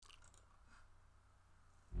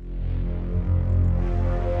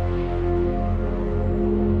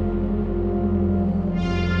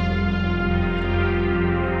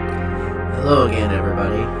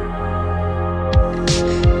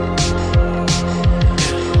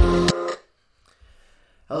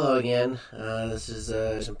again. This is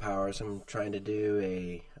Jason Powers. I'm trying to do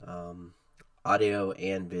a audio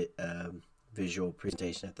and visual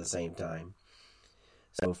presentation at the same time.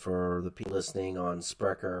 So for the people listening on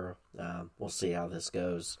Spreaker, we'll see how this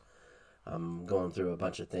goes. I'm going through a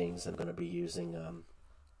bunch of things I'm going to be using,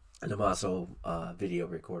 and I'm also video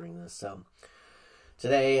recording this. So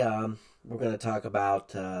today we're going to talk about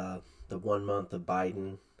the 1 month of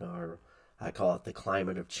Biden, or I call it the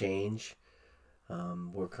climate of change.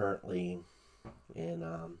 We're currently in,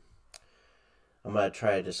 I'm going to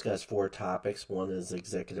try to discuss 4 topics. One is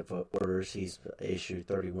executive orders. He's issued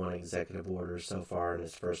 31 executive orders so far in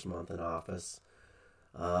his first month in office.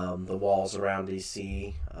 The walls around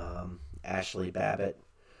D.C., Ashley Babbitt,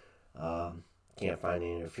 can't find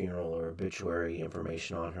any funeral or obituary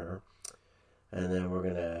information on her. And then we're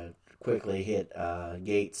going to quickly hit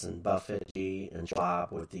Gates and Buffett and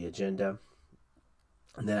Schwab with the agenda.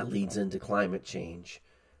 And that leads into climate change.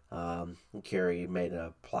 Kerry made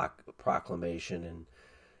a proclamation, and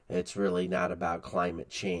it's really not about climate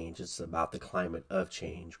change. It's about the climate of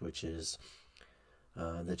change, which is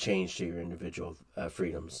the change to your individual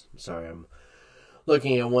freedoms. Sorry, I'm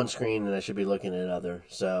looking at one screen and I should be looking at other.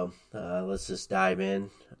 So let's just dive in.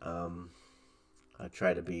 I'll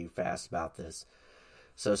try to be fast about this.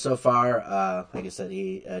 So far, like I said,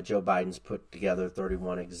 Joe Biden's put together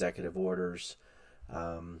 31 executive orders.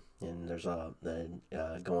 And there's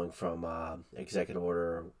going from Executive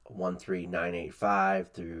Order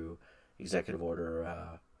 13985 through Executive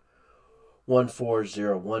Order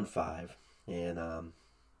 14015, and I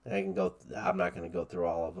can go. I'm not going to go through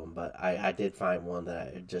all of them, but I did find one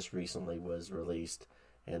that just recently was released,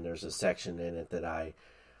 and there's a section in it that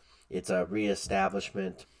it's a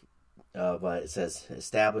reestablishment of. It says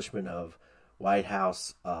establishment of White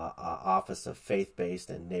House Office of Faith-Based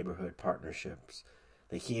and Neighborhood Partnerships.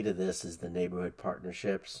 The key to this is the neighborhood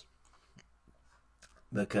partnerships,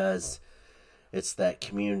 because it's that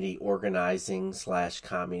community organizing /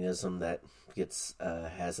 communism that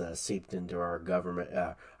has seeped into our government.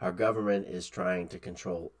 Our government is trying to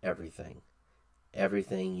control everything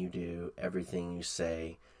you do, everything you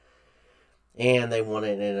say, and they want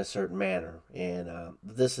it in a certain manner. And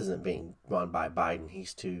this isn't being run by Biden.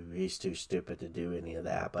 He's too stupid to do any of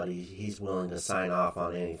that. But he's willing to sign off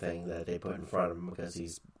on anything that they put in front of him because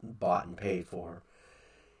he's bought and paid for.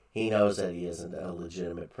 He knows that he isn't a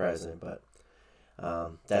legitimate president, but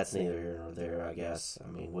that's neither here nor there, I guess.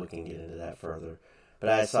 I mean, we can get into that further. But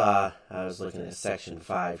I was looking at Section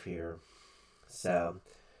 5 here. So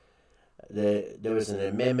there was an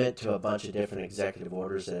amendment to a bunch of different executive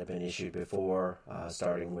orders that have been issued before,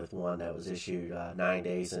 starting with one that was issued 9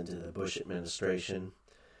 days into the Bush administration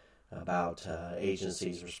about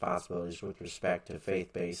agencies' responsibilities with respect to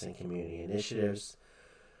faith-based and community initiatives.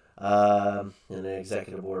 And then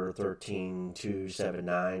Executive Order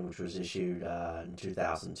 13279, which was issued in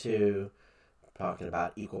 2002, talking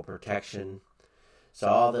about equal protection. So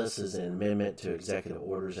all this is an amendment to executive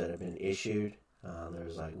orders that have been issued.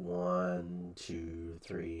 There's like 1, 2,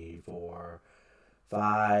 3, 4,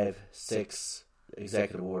 5, 6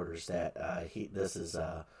 executive orders that this is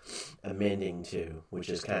amending to, which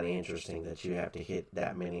is kind of interesting that you have to hit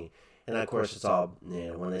that many. And of course, it's all,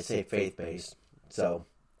 when they say faith-based, so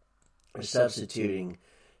they're substituting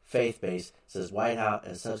faith-based. It says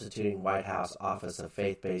substituting White House Office of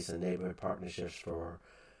Faith-Based and Neighborhood Partnerships for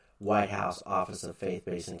White House Office of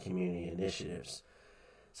Faith-Based and Community Initiatives.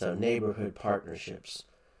 So neighborhood partnerships.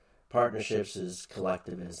 Partnerships is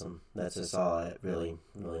collectivism. That's just all it really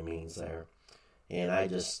means there. And I'm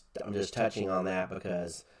just touching on that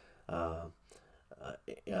because, like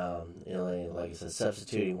I said,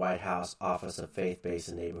 substituting White House Office of Faith-Based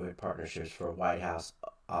and Neighborhood Partnerships for White House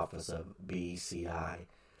Office of BCI.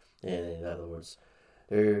 And in other words,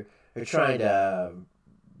 they're trying to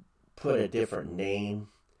put a different name.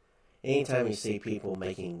 Anytime you see people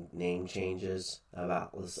making name changes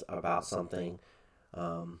about something,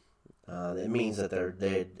 it means that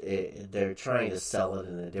they're trying to sell it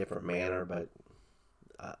in a different manner. But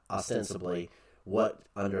ostensibly, what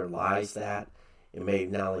underlies that, it may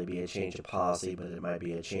not only be a change of policy, but it might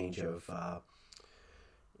be a change of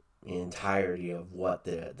entirety of what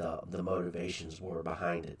the motivations were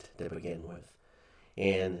behind it to begin with,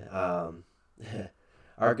 and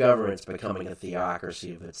our government's becoming a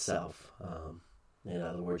theocracy of itself. In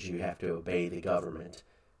other words, you have to obey the government,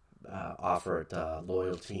 offer it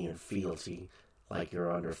loyalty and fealty like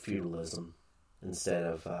you're under feudalism, instead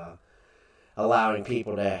of allowing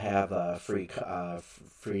people to have free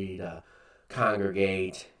to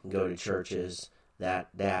congregate, go to churches.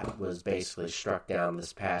 That was basically struck down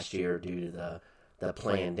this past year due to the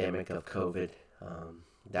pandemic of COVID.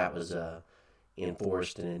 that was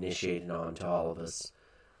enforced and initiated onto all of us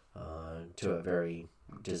to a very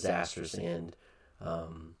disastrous end.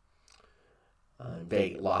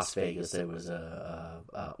 Las Vegas, there was a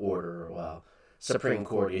Supreme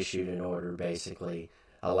Court issued an order basically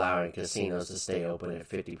allowing casinos to stay open at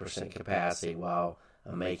 50% capacity while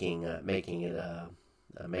making it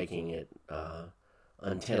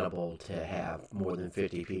untenable to have more than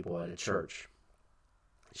 50 people at a church,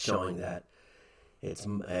 showing that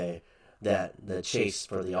that the chase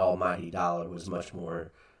for the almighty dollar was much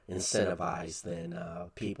more incentivized than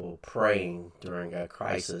people praying during a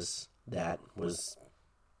crisis that was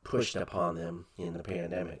pushed upon them in the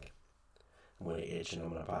pandemic. I'm going to itch and I'm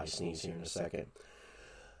going to probably sneeze here in a second.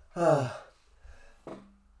 There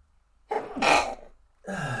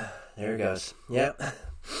it goes. Yep.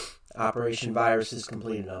 Operation Virus is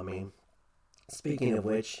completed on me. Speaking of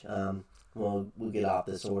which, we'll get off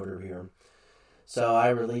this order here. So I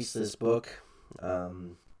released this book.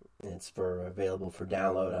 It's available for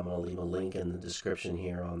download. I'm going to leave a link in the description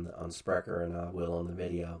here on Sprecher, and I will on the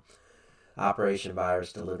video. Operation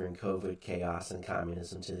Virus: Delivering COVID, Chaos, and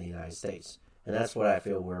Communism to the United States. And that's what I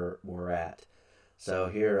feel we're at. So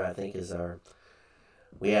here I think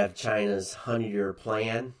we have China's 100-year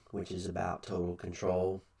plan, which is about total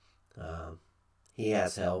control. He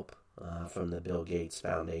has help from the Bill Gates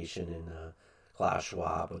Foundation and Klaus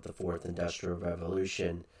Schwab with the Fourth Industrial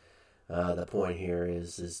Revolution. The point here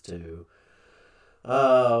is to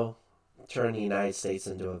turn the United States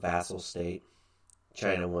into a vassal state.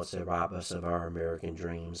 China wants to rob us of our American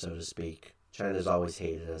dream, so to speak. China's always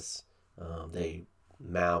hated us.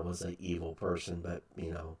 Mao was an evil person, but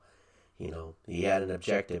he had an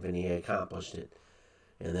objective and he accomplished it.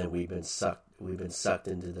 And then we've been sucked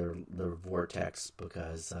into their vortex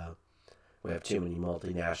because we have too many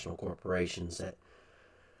multinational corporations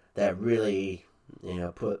that really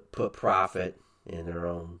put profit in their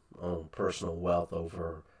own personal wealth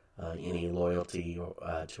over any loyalty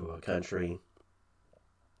to a country.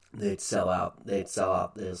 They'll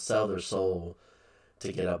sell their soul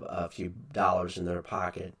to get a few dollars in their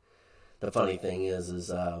pocket. The funny thing is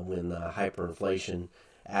when the hyperinflation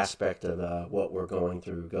aspect of what we're going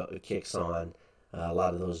through kicks on, a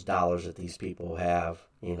lot of those dollars that these people have,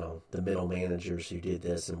 the middle managers who did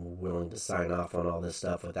this and were willing to sign off on all this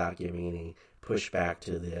stuff without giving any pushback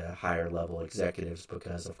to the higher level executives,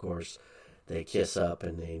 because of course they kiss up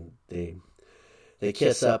and they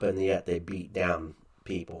kiss up and yet they beat down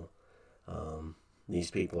people.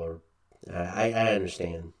 These people are, I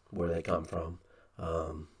understand where they come from.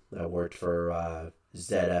 I worked for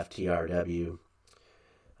ZFTRW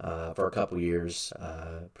for a couple years,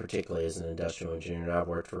 particularly as an industrial engineer. I've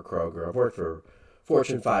worked for Kroger. I've worked for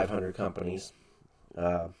Fortune 500 companies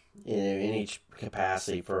in each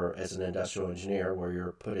capacity as an industrial engineer, where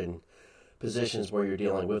you're put in positions where you're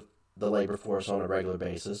dealing with the labor force on a regular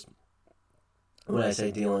basis. When I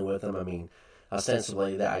say dealing with them, I mean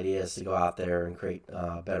ostensibly the idea is to go out there and create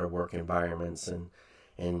better work environments and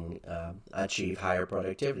achieve higher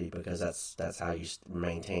productivity, because that's how you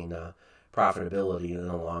maintain profitability in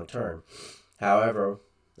the long term. However,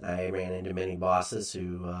 I ran into many bosses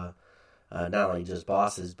who, not only just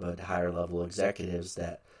bosses, but higher level executives,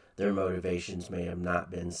 that their motivations may have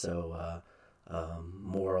not been so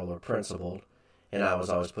moral or principled, and I was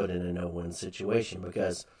always put in a no-win situation,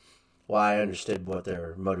 because while I understood what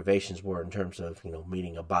their motivations were in terms of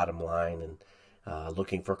meeting a bottom line and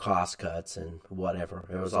looking for cost cuts and whatever,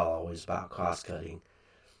 it was always about cost cutting.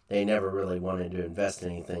 They never really wanted to invest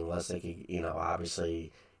in anything unless they could,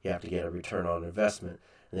 obviously you have to get a return on investment.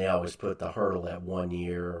 And they always put the hurdle at 1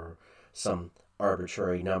 year or some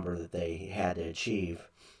arbitrary number that they had to achieve.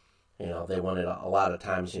 They wanted a lot of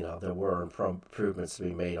times, there were improvements to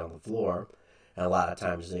be made on the floor. And a lot of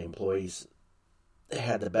times the employees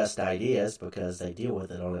had the best ideas because they deal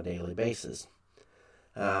with it on a daily basis.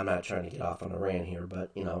 I'm not trying to get off on a rant here,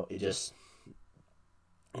 but, it just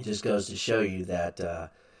goes to show you that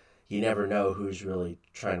you never know who's really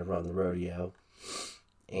trying to run the rodeo.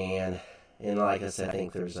 And like I said, I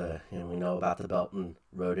think there's we know about the Belt and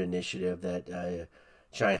Road Initiative that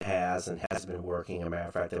China has and has been working. As a matter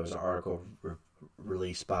of fact, there was an article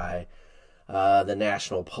released by the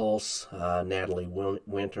National Pulse, Natalie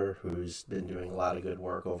Winter, who's been doing a lot of good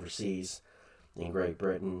work overseas in Great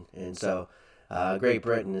Britain. And so Great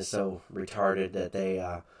Britain is so retarded that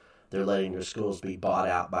they're letting their schools be bought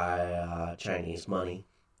out by Chinese money.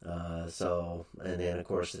 And then of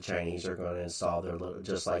course the Chinese are going to install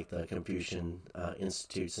just like the Confucian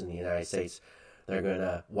institutes in the United States, they're going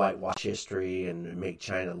to whitewash history and make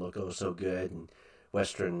China look oh so good. And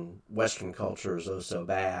Western culture is so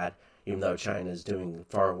bad, even though China is doing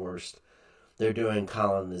far worse. They're doing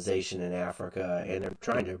colonization in Africa, and they're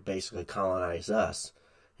trying to basically colonize us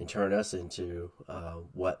and turn us into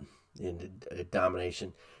into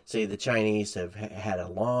domination. See, the Chinese have had a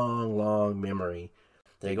long memory.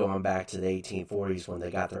 They're going back to the 1840s when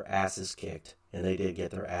they got their asses kicked, and they did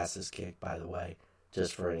get their asses kicked, by the way,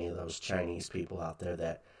 just for any of those Chinese people out there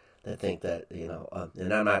that think that,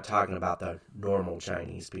 and I'm not talking about the normal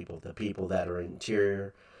Chinese people, the people that are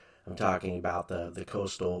interior. I'm talking about the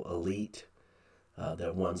coastal elite,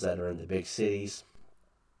 the ones that are in the big cities.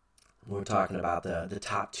 We're talking about the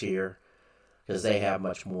top tier, because they have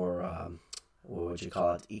much more, what would you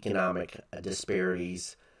call it, economic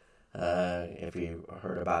disparities. If you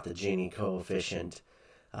heard about the Gini coefficient,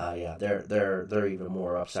 they're even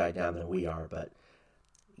more upside down than we are. But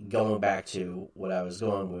going back to what I was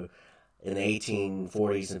going with, in the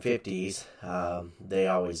 1840s and 50s, they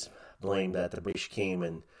always blamed that the British came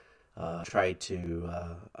and tried to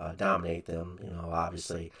dominate them.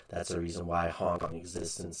 Obviously that's the reason why Hong Kong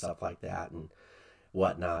exists and stuff like that and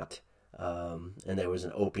whatnot. And there was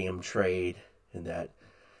an opium trade in that.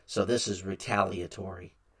 So this is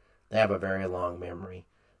retaliatory. They have a very long memory.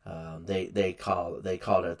 They called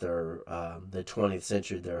it the 20th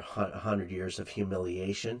century, their 100 years of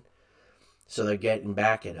humiliation. So they're getting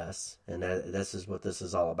back at us, and this is what this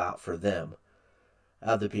is all about for them.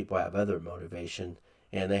 Other people have other motivation,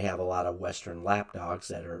 and they have a lot of Western lapdogs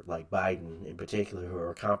that are like Biden in particular, who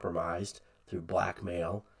are compromised through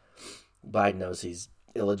blackmail. Biden knows he's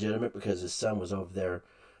illegitimate because his son was over there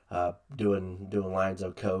doing lines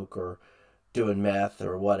of coke or doing meth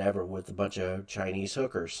or whatever with a bunch of Chinese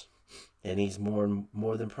hookers, and he's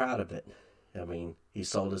more than proud of it. I mean, he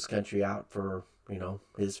sold his country out for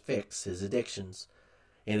his fix, his addictions,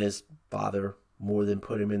 and his father more than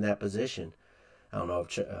put him in that position. I don't know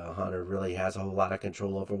if Hunter really has a whole lot of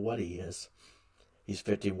control over what he is. He's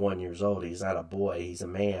 51 years old. He's not a boy. He's a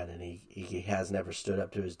man, and he has never stood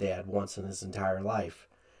up to his dad once in his entire life.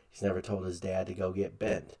 He's never told his dad to go get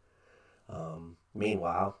bent.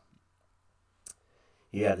 Meanwhile,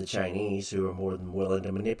 you have the Chinese who are more than willing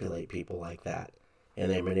to manipulate people like that.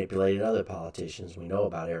 And they manipulated other politicians. We know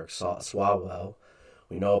about Eric Swalwell.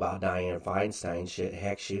 We know about Dianne Feinstein.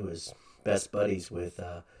 She was best buddies with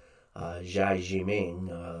Xi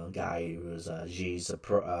Jinping, guy who was Xi's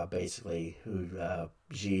basically, who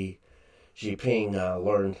Xi Jinping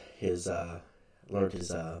learned his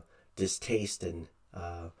distaste and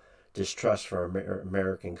distrust for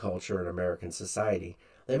American culture and American society.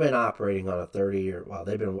 They've been operating on a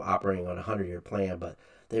 100-year plan, but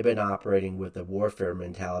they've been operating with a warfare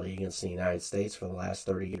mentality against the United States for the last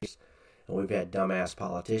 30 years. And we've had dumbass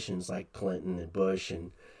politicians like Clinton and Bush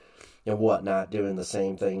and whatnot doing the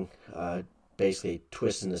same thing, basically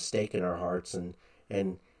twisting a stake in our hearts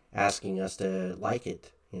and asking us to like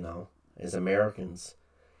it, as Americans.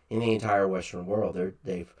 In the entire Western world,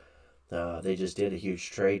 they just did a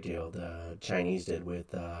huge trade deal. The Chinese did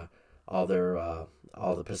with all the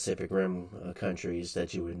Pacific Rim countries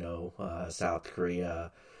that you would know, South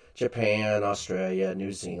Korea, Japan, Australia,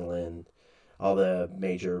 New Zealand, all the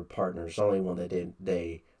major partners. The only one that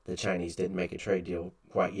the Chinese didn't make a trade deal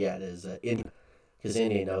quite yet is India, because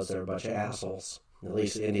India knows they're a bunch of assholes. At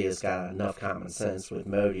least India's got enough common sense with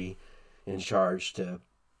Modi in charge to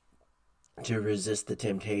resist the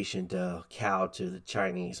temptation to cow to the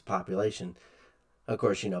Chinese population. Of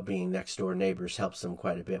course, being next door neighbors helps them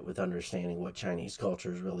quite a bit with understanding what Chinese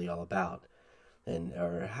culture is really all about, the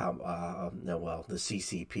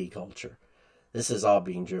CCP culture. This is all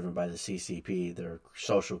being driven by the CCP, their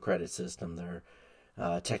social credit system, their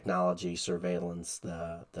technology surveillance,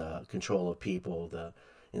 the control of people, the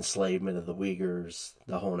enslavement of the Uyghurs,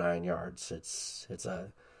 the whole nine yards.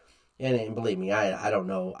 And believe me, I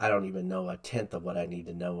don't even know a tenth of what I need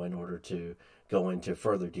to know in order to go into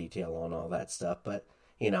further detail on all that stuff. But,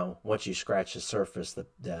 once you scratch the surface,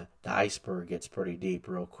 the iceberg gets pretty deep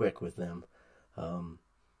real quick with them.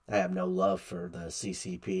 I have no love for the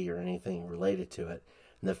CCP or anything related to it.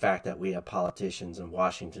 And the fact that we have politicians in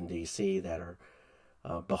Washington, D.C. that are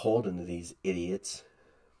beholden to these idiots,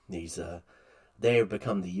 they have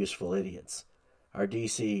become the useful idiots. Our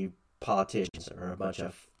D.C. politicians are a bunch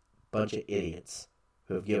of idiots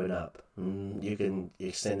who have given up. You can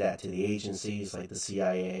extend that to the agencies like the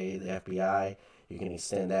CIA, the FBI. You can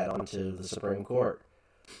extend that onto the Supreme Court.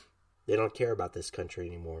 They don't care about this country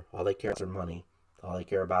anymore. All they care is their money. All they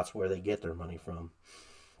care about is where they get their money from.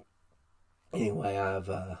 Anyway, I've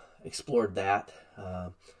explored that.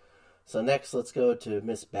 So next, let's go to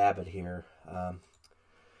Miss Babbitt here.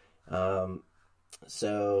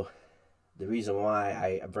 So the reason why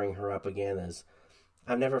I bring her up again is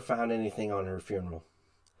I've never found anything on her funeral.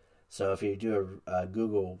 So if you do a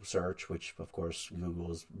Google search, which of course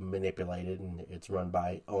Google is manipulated and it's owned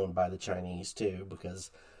by the Chinese too, because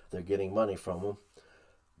they're getting money from them.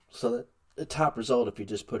 So the top result, if you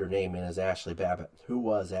just put her name in, is Ashley Babbitt. Who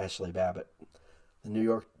was Ashley Babbitt? The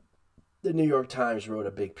New York Times wrote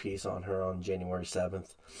a big piece on her on January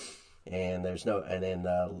 7th, and then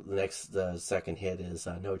the second hit is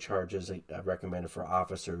no charges recommended for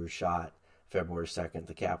officer who shot February 2nd,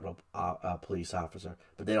 the Capitol police officer,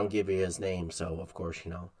 but they don't give you his name, so of course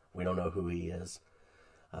we don't know who he is.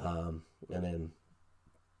 And then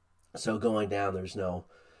so going down, there's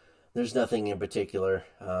nothing in particular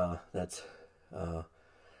that's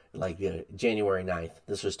like January 9th.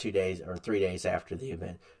 This was 2 days or 3 days after the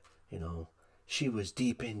event. She was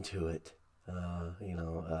deep into it.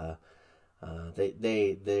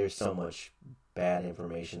 There's so much bad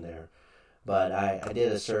information there. But I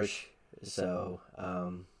did a search, so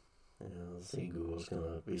let's see, Google's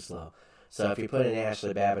gonna be slow. So if you put in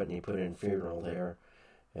Ashley Babbitt and you put in funeral there,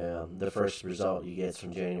 the first result you get is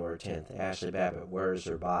from January 10th. Ashley Babbitt, where's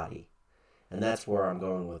her body? And that's where I'm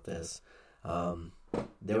going with this.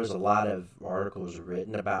 There was a lot of articles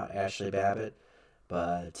written about Ashley Babbitt,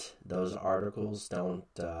 but those articles don't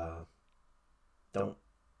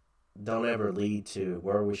ever lead to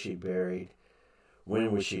where was she buried, when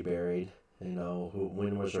was she buried,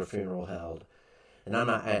 when was her funeral held. And I'm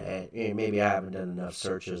not, maybe I haven't done enough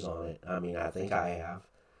searches on it. I mean, I think I have,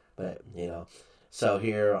 but so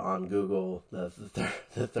here on Google, the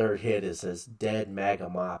third hit, it says dead MAGA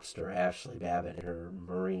mobster Ashley Babbitt and her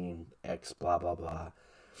Marine ex blah blah blah.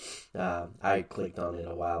 I clicked on it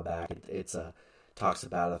a while back. It's talks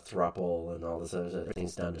about a throuple and all this other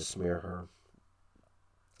things done to smear her.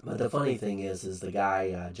 But the funny thing is the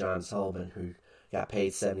guy John Sullivan, who got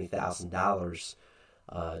paid $70,000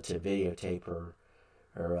 to videotape her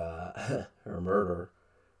murder,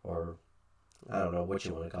 or I don't know what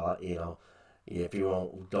you want to call it. If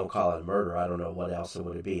you don't call it murder, I don't know what else it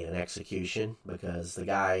would be, an execution, because the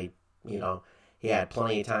guy, he had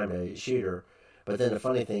plenty of time to shoot her. But then the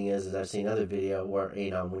funny thing is I've seen other video where,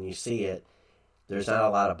 when you see it, there's not a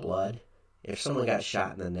lot of blood. If someone got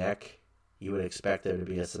shot in the neck, you would expect there to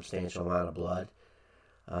be a substantial amount of blood.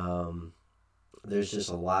 There's just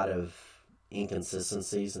a lot of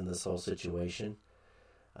inconsistencies in this whole situation.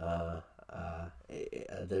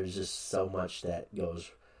 There's just so much that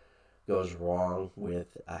goes wrong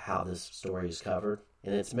with how this story is covered,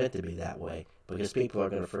 and it's meant to be that way because people are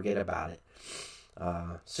going to forget about it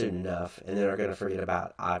soon enough, and then are going to forget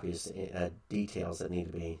about obvious details that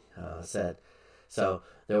need to be said. So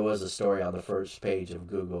there was a story on the first page of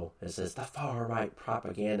Google. It says the far right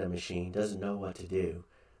propaganda machine doesn't know what to do.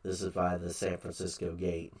 This is by the San Francisco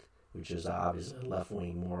Gate, which is obviously a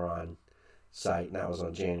left-wing moron site, and that was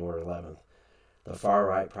on January 11th. The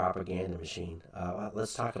far-right propaganda machine.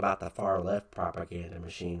 Let's talk about the far-left propaganda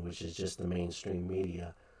machine, which is just the mainstream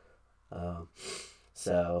media.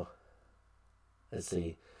 So, let's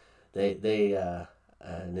see.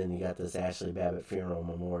 And then you got this Ashley Babbitt funeral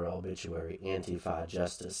memorial obituary, Antifa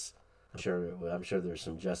justice. I'm sure there's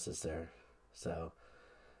some justice there. So,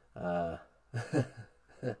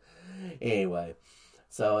 anyway.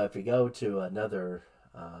 So if you go to another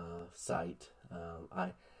site,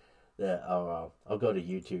 I'll go to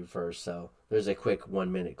YouTube first. So there's a quick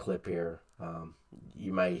 1 minute clip here.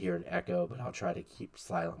 You might hear an echo, but I'll try to keep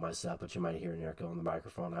silent myself. But you might hear an echo on the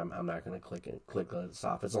microphone. I'm not going to click this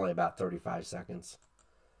off. It's only about 35 seconds.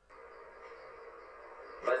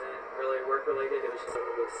 Wasn't really work related. It was just a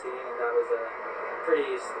good scene, and that was a pretty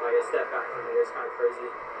a step back for me. It was kind of crazy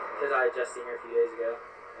because I had just seen her a few days ago,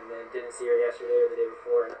 and then didn't see her yesterday or the day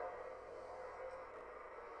before.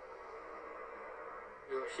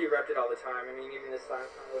 She repped it all the time. I mean, even this time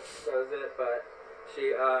kind of shows it, but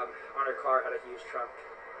she, on her car, had a huge Trump,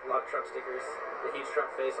 a lot of Trump stickers, the huge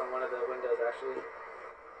Trump face on one of the windows, actually.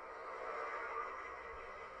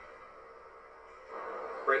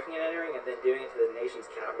 Breaking and entering and then doing it to the nation's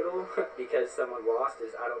capital because someone lost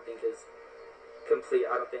I don't think complete.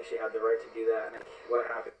 I don't think she had the right to do that. And what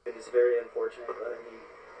happened is very unfortunate, but I mean,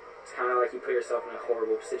 it's kind of like you put yourself in a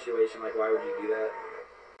horrible situation. Like, why would you do that?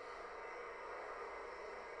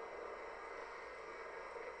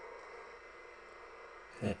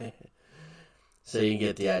 So you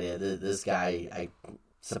get the idea. This guy, I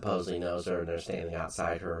supposedly knows her, and they're standing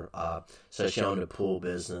outside her. So she owned a pool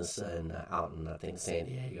business and out in, I think, San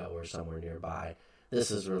Diego or somewhere nearby.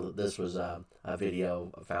 This was a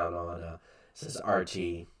video found on it says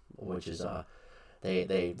RT, which is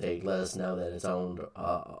they let us know that it's owned,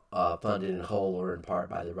 funded in whole or in part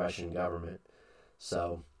by the Russian government.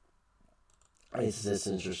 So it's just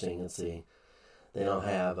interesting to see. They don't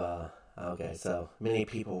have, okay, so many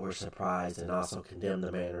people were surprised and also condemned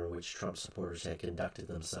the manner in which Trump supporters had conducted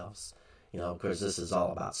themselves. Of course, this is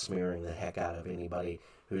all about smearing the heck out of anybody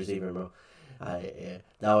who's even, the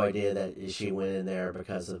idea that she went in there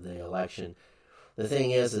because of the election. The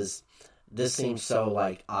thing is this seems so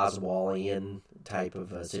like Oswaldian type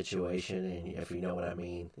of a situation, and if you know what I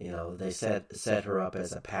mean, they set her up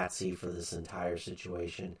as a patsy for this entire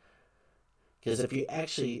situation. Because if you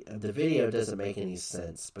actually, the video doesn't make any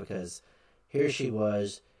sense, because here she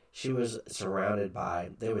was surrounded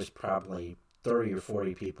by, there was probably 30 or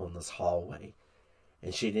 40 people in this hallway,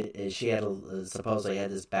 and she had supposedly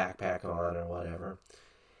had this backpack on or whatever,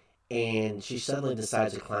 and she suddenly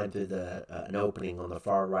decides to climb through an opening on the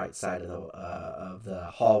far right side of the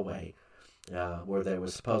hallway, where there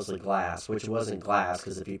was supposedly glass, which wasn't glass,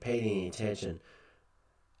 because if you paid any attention,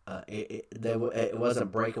 it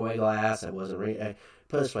wasn't breakaway glass. It wasn't.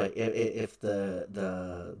 Put it this way: if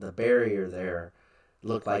the barrier there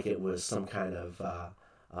looked like it was some kind of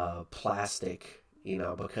plastic,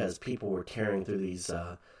 because people were tearing through,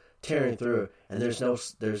 and there's no,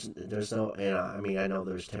 and I know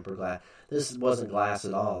there's tempered glass. This wasn't glass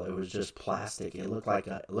at all. It was just plastic. It looked like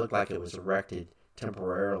it was erected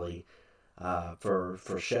temporarily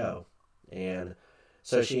for show, and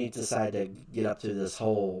so she decided to get up through this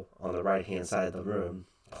hole on the right-hand side of the room,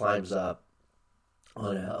 climbs up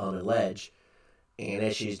on a ledge, and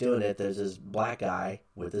as she's doing it, there's this black guy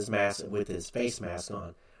with his face mask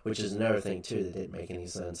on, which is another thing too that didn't make any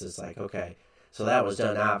sense. It's like, okay, so that was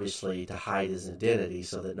done obviously to hide his identity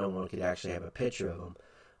so that no one could actually have a picture of him.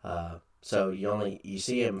 So you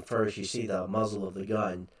see him first, you see the muzzle of the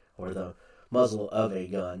gun, or the muzzle of a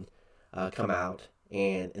gun, come out,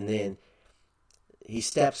 and then he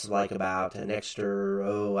steps like about an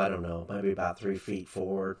extra, I don't know, maybe about 3 feet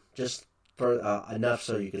forward, just for enough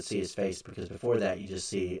so you could see his face, because before that you just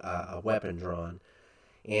see a weapon drawn.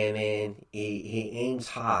 And then he aims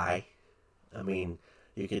high. I mean,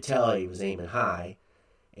 you could tell he was aiming high,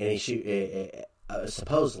 and he shoot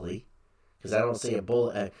supposedly, because I don't see a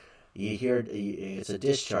bullet. You hear it's a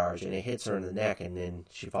discharge, and it hits her in the neck, and then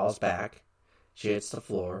she falls back. She hits the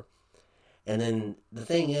floor. And then the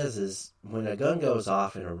thing is when a gun goes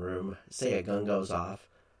off in a room, say a gun goes off,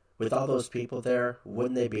 with all those people there,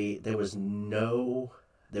 wouldn't they be? There was no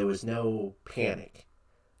panic,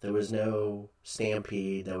 there was no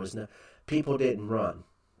stampede, people didn't run,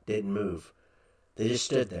 didn't move, they just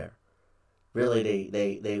stood there. Really,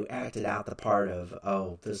 they acted out the part of,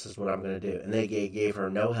 oh, this is what I'm going to do, and they gave her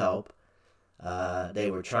no help. They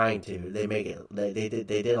were trying to. They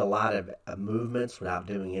did a lot of movements without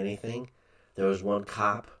doing anything. There was one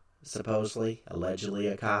cop, allegedly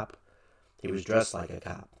a cop. He was dressed like a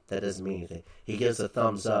cop. That doesn't mean anything. He gives a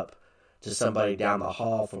thumbs up to somebody down the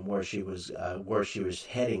hall from where she was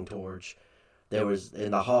heading towards.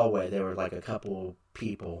 In the hallway, there were like a couple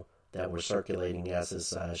people that were circulating as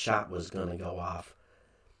this shot was going to go off.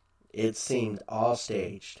 It seemed all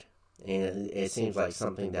staged, and it seems like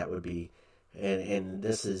something that would be, and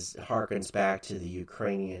this harkens back to the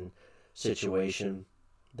Ukrainian situation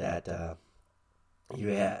that you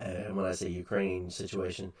had. And when I say Ukrainian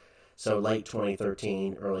situation, so late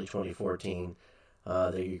 2013, early 2014,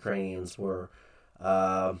 the Ukrainians were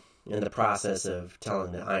in the process of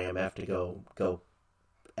telling the IMF to go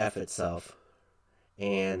F itself,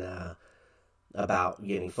 and about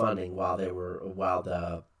getting funding while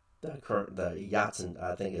the Yeltsin,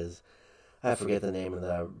 I forget the name of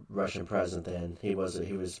the Russian president then. He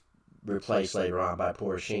was replaced later on by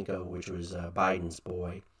Poroshenko, which was Biden's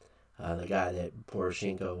boy. The guy that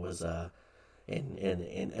Poroshenko was,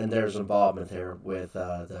 and there's involvement there with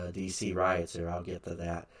the DC riots there. I'll get to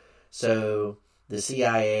that. So the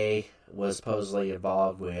CIA was supposedly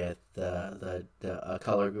involved with a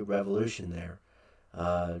color revolution there,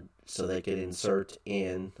 so they could insert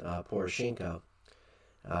in Poroshenko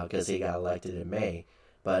because he got elected in May.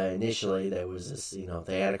 But initially there was this,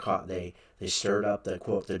 they stirred up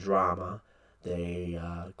the drama. They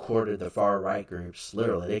courted the far right groups.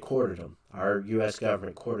 Literally, they courted them. Our U.S.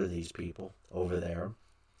 government courted these people over there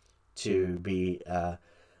to be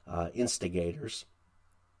instigators.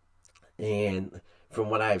 And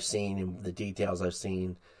from what I've seen and the details I've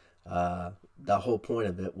seen, the whole point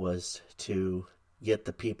of it was to get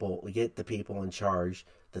the people in charge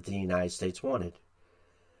that the United States wanted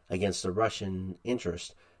against the Russian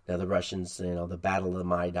interest. Now the Russians, the Battle of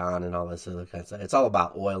Maidan and all this other kind of stuff. It's all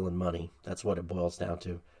about oil and money. That's what it boils down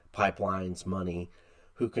to. Pipelines, money,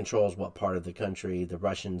 who controls what part of the country. The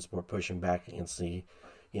Russians were pushing back against the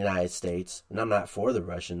United States, and I'm not for the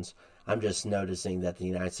Russians. I'm just noticing that the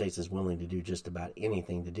United States is willing to do just about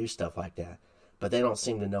anything to do stuff like that. But they don't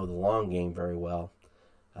seem to know the long game very well,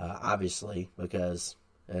 obviously, because,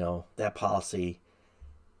 that policy,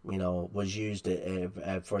 was used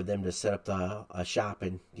for them to set up a shop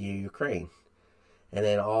in Ukraine. And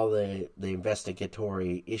then all the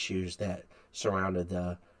investigatory issues that surrounded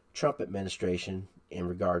the Trump administration in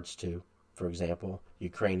regards to, for example,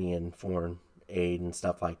 Ukrainian foreign aid and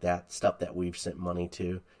stuff like that, stuff that we've sent money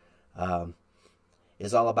to,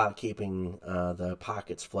 is all about keeping the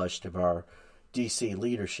pockets flushed of our DC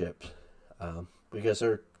leadership, because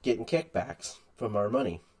they're getting kickbacks from our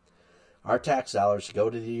money. Our tax dollars go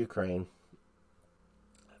to the Ukraine,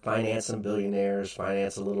 finance some billionaires,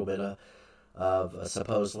 finance a little bit of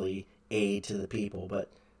supposedly aid to the people, but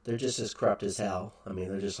they're just as corrupt as hell. I mean,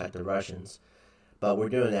 they're just like the Russians. But we're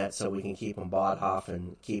doing that so we can keep them bought off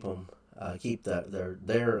and keep their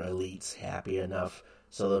elites happy enough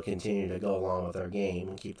so they'll continue to go along with our game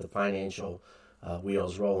and keep the financial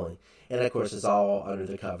wheels rolling. And of course, it's all under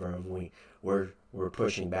the cover of we're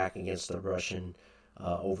pushing back against the Russian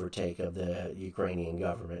overtake of the Ukrainian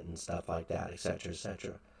government and stuff like that, etc.,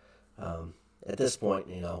 etc. At this point,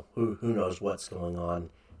 who knows what's going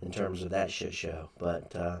on in terms of that shit show.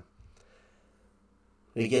 But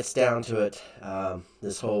when it gets down to it,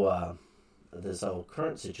 this whole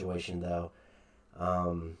current situation, though,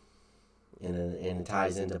 and it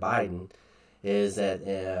ties into Biden, is that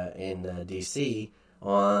in D.C.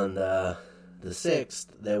 on the 6th,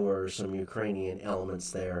 there were some Ukrainian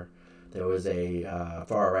elements there. There was a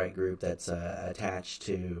far-right group that's attached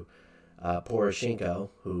to Poroshenko,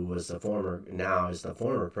 who was the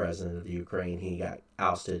former president of the Ukraine. He got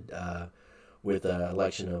ousted with the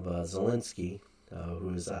election of Zelensky,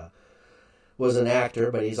 who was an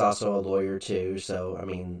actor, but he's also a lawyer too. So I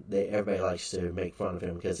mean, everybody likes to make fun of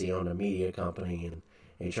him because he owned a media company, and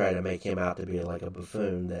they try to make him out to be like a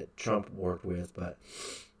buffoon that Trump worked with. But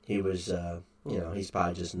he was, he's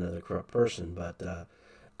probably just another corrupt person. But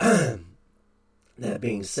that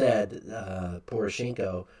being said,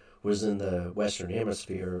 Poroshenko was in the Western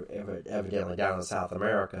Hemisphere, evidently down in South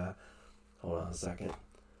America. Hold on a second.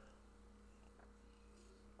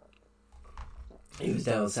 He was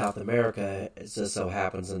down in South America. It just so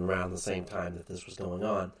happens and around the same time that this was going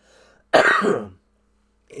on.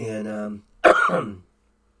 And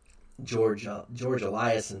George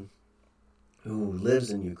Eliason, who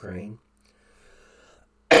lives in Ukraine,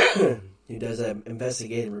 who does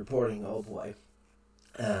investigative reporting. Oh boy,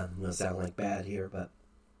 I'm gonna sound like bad here, but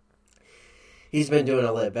he's been doing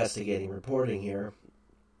a lot of investigating reporting here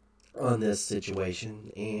on this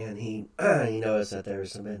situation, and he noticed that there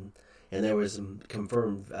was some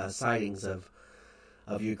confirmed sightings of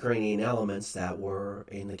Ukrainian elements that were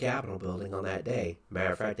in the Capitol building on that day.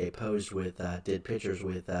 Matter of fact, they did pictures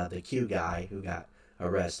with the Q guy who got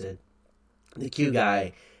arrested. The Q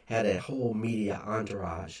guy had a whole media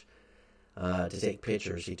entourage to take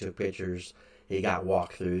pictures. He took pictures. He got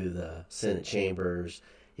walked through the Senate chambers.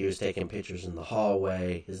 He was taking pictures in the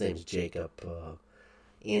hallway. His name's Jacob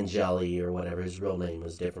Angeli or whatever. His real name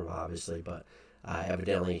was different, obviously, but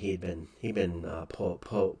evidently he'd been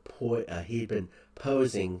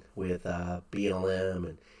posing with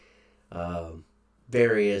BLM and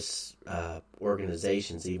various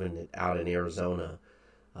organizations, even out in Arizona.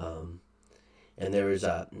 And there was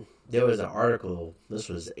an article. This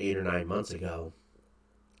was 8 or 9 months ago,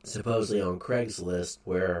 supposedly on Craigslist,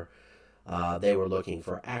 where they were looking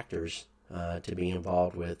for actors to be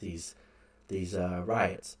involved with these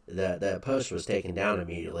riots. The post was taken down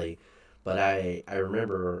immediately, but I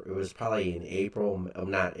remember it was probably in April,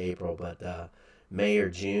 not April, but May or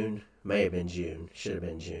June. May have been June. Should have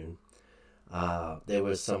been June. There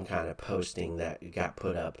was some kind of posting that got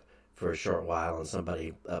put up for a short while, and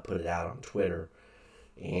somebody put it out on Twitter.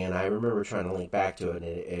 And I remember trying to link back to it, and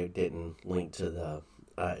it didn't link to the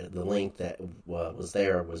link that was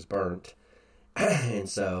there was burnt. And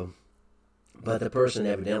so, but the person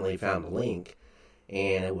evidently found a link,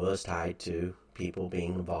 and it was tied to people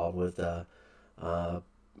being involved with,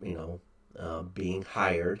 being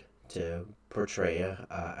hired to portray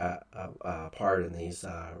a part in these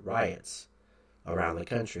riots around the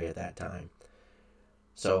country at that time.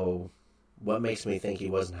 So, what makes me think he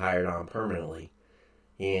wasn't hired on permanently?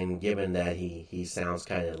 And given that he sounds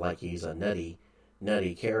kind of like he's a nutty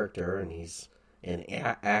character, and he's an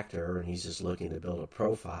actor, and he's just looking to build a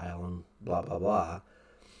profile and blah blah blah.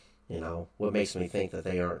 What makes me think that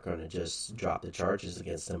they aren't going to just drop the charges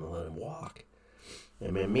against him and let him walk?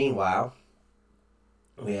 I mean, meanwhile,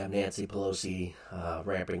 We have Nancy Pelosi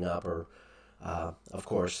ramping up, or of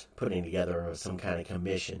course, putting together some kind of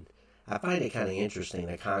commission. I find it kind of interesting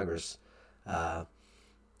that Congress, uh,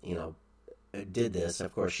 you know, did this.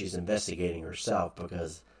 Of course, she's investigating herself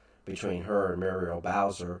because between her and Muriel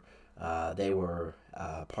Bowser, they were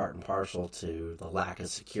part and parcel to the lack of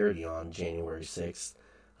security on January 6th.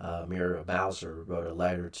 Muriel Bowser wrote a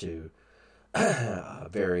letter to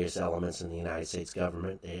various elements in the United States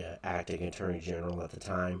government, the acting attorney general at the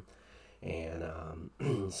time, and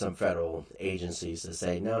some federal agencies to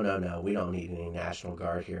say, no, we don't need any National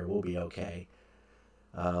Guard here. We'll be okay.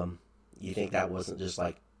 You think that wasn't just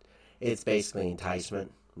like, it's basically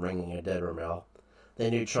enticement, ringing a dead bell. They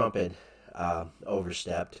knew Trump had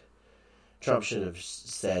overstepped. Trump should have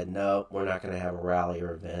said, no, we're not going to have a rally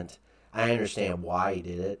or event. I understand why he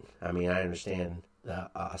did it. I mean, I understand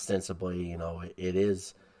ostensibly, it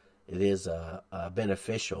is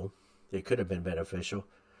beneficial. It could have been beneficial.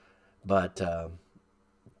 But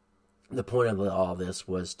the point of all this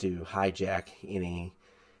was to hijack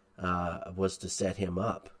was to set him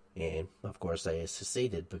up. And, of course, they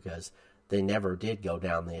succeeded because they never did go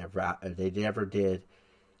down the route. They never did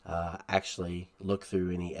actually look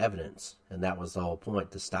through any evidence. And that was the whole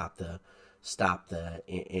point, to stop the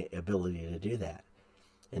ability to do that.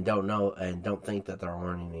 And don't think that there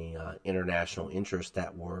aren't any international interests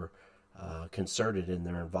that were concerted in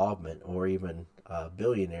their involvement, or even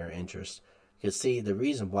billionaire interests. Because, see, the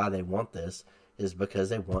reason why they want this is because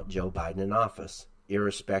they want Joe Biden in office,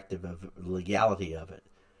 irrespective of the legality of it.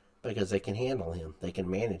 Because they can handle him, they can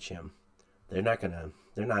manage him. They're not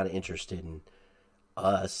interested in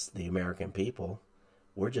us, the American people.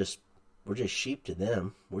 We're just sheep to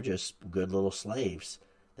them. We're just good little slaves.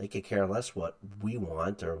 They could care less what we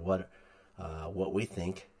want or what we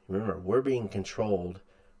think. Remember, we're being controlled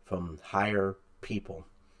from higher people,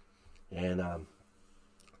 and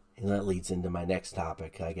that leads into my next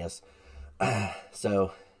topic, I guess.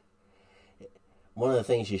 So, one of the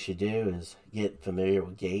things you should do is get familiar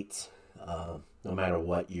with Gates, no matter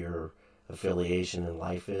what your affiliation in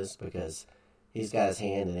life is, because he's got his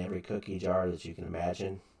hand in every cookie jar that you can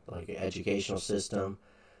imagine, like educational system,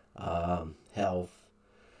 health,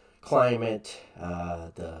 climate,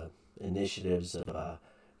 the initiatives of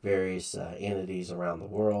various entities around the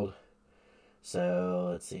world. So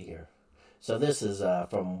let's see here. So this is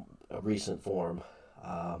from a recent forum.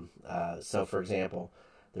 So for example,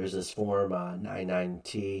 there's this form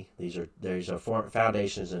 99T. These are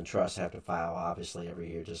foundations and trusts have to file obviously every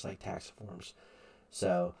year, just like tax forms.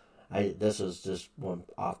 So this was just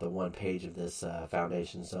off the one page of this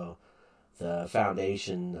foundation. So the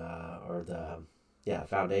foundation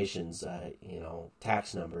foundation's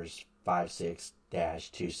tax numbers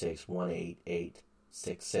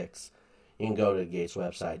 56-2618866. You can go to Gates'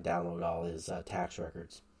 website, download all his tax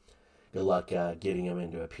records. Good luck getting them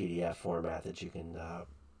into a PDF format that you can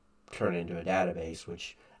turn into a database,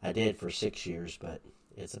 which I did for 6 years, but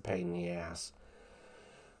it's a pain in the ass.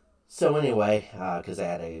 So anyway, because I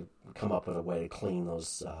had to come up with a way to clean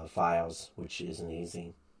those files, which isn't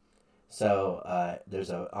easy. So there's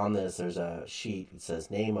a sheet that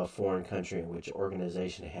says name a foreign country in which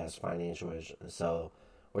organization has financial interest. So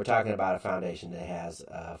we're talking about a foundation that has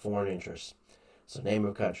foreign interests. So name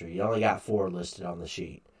a country. You only got 4 listed on the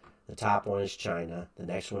sheet. The top one is China. The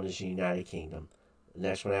next one is the United Kingdom. The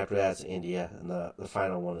next one after that is India. And the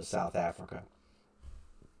final one is South Africa.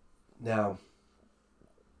 Now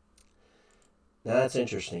that's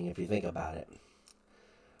interesting if you think about it.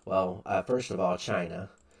 Well, first of all, China.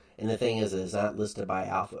 And the thing is, it's not listed by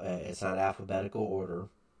it's not alphabetical order,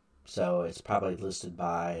 so it's probably listed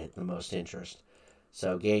by the most interest.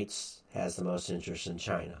 So Gates has the most interest in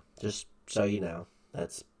China. Just so you know,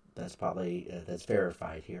 that's probably that's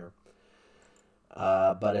verified here.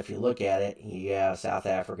 But if you look at it, you have South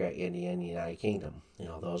Africa, India, and the United Kingdom.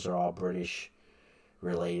 Those are all British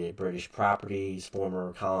related, British properties,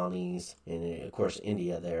 former colonies, and of course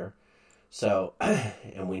India there. So,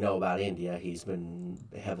 and we know about India. He's been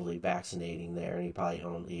heavily vaccinating there, and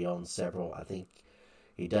he owns several. I think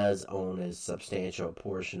he does own a substantial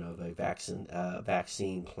portion of a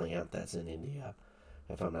vaccine plant that's in India,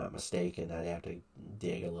 if I'm not mistaken. I'd have to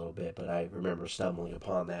dig a little bit, but I remember stumbling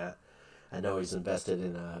upon that. I know he's invested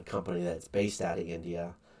in a company that's based out of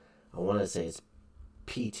India. I want to say it's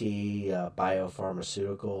PT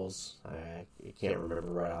Biopharmaceuticals. I can't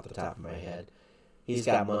remember right off the top of my head. He's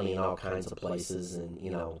got money in all kinds of places, and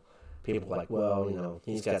people are like, well,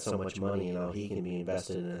 he's got so much money, he can be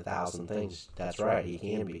invested in 1,000 things. That's right, he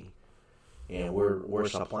can be, and we're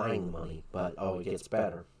supplying the money, but it gets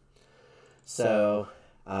better. So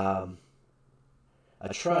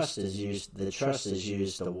a trust is used. The trust is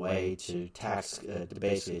used a way to tax, to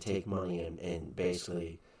basically take money and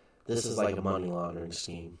basically, this is like a money laundering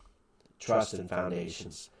scheme. Trust and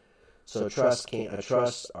foundations. So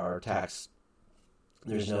trusts are taxed.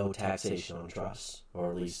 There's no taxation on trusts,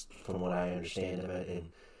 or at least from what I understand of it.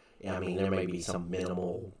 And I mean, there may be some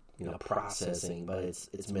minimal, processing, but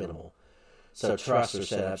it's minimal. So trusts are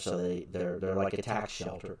set up so they're like a tax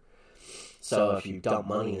shelter. So if you dump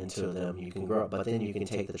money into them, you can grow, but then you can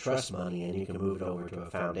take the trust money and you can move it over to a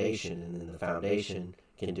foundation, and then the foundation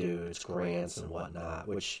can do its grants and whatnot.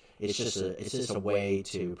 Which it's just a way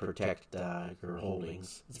to protect your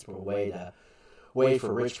holdings. It's a way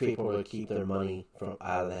for rich people to keep their money from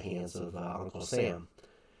out of the hands of Uncle Sam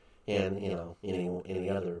and any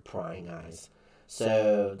other prying eyes.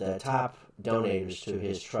 So the top donators to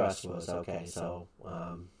his trust was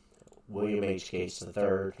William H. Gates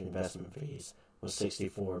III investment fees was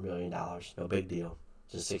 $64 million. No big deal.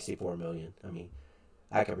 Just $64 million. I mean,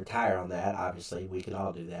 I could retire on that. Obviously, we could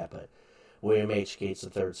all do that. But William H. Gates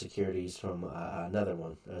III securities from another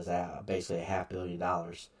one. It was basically $500 million.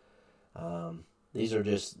 These are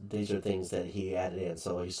things that he added in.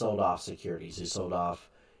 So he sold off securities. He sold off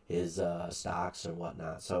his stocks and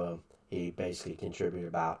whatnot. So he basically contributed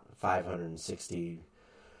about $560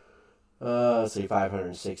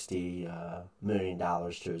 million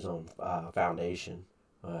to his own foundation.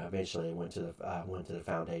 Eventually, it went to the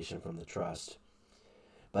foundation from the trust.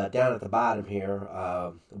 But down at the bottom here,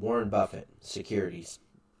 Warren Buffett securities,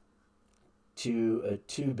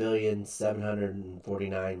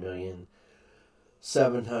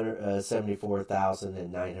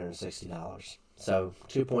 $2,749,774,960. So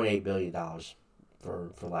 $2.8 billion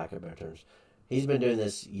for lack of better terms. He's been doing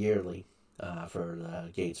this yearly for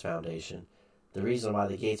the Gates Foundation. The reason why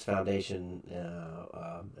the Gates Foundation,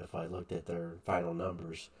 if I looked at their final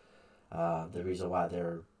numbers, the reason why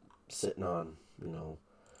they're sitting on,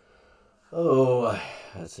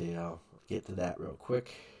 let's see, I'll get to that real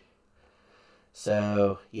quick.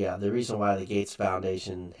 So, yeah, the reason why the Gates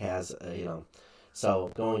Foundation has, so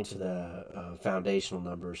going to the foundational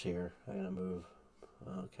numbers here, I'm going to move,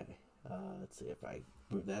 okay, let's see if I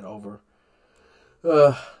move that over.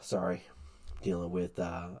 Sorry, dealing with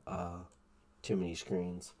too many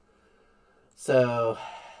screens. So,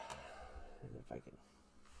 if I can,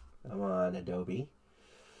 I'm on Adobe,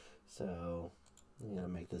 so I'm going to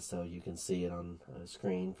make this so you can see it on the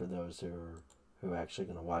screen for those who are actually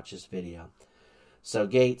going to watch this video. So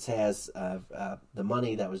Gates has the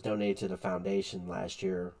money that was donated to the foundation last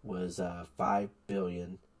year was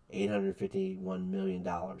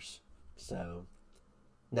 $5,851,000,000. So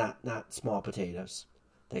not small potatoes.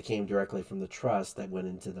 That came directly from the trust that went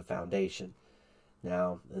into the foundation.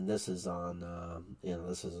 Now, and this is on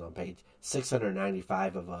page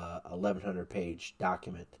 695 of a 1,100 page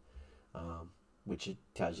document, which it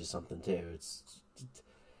tells you something too. It's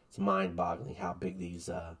mind-boggling how big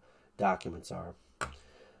these documents are.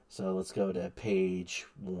 So let's go to page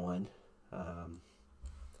 1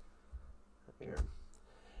 here,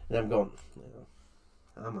 and I'm going.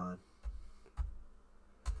 I'm on.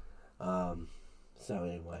 So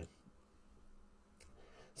anyway,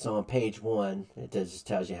 so on page 1, it just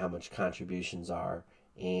tells you how much contributions are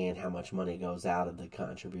and how much money goes out of the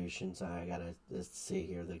contributions. I gotta let's see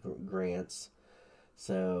here the grants.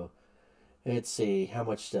 So let's see how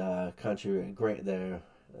much the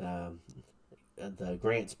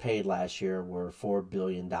grants paid last year were $4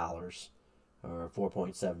 billion, or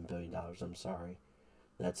 $4.7 billion. I'm sorry,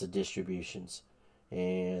 that's the distributions.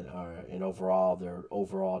 And overall, their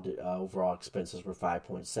overall expenses were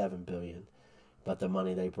 $5.7 billion, but the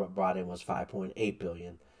money they brought in was $5.8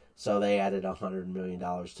 billion. So they added $100 million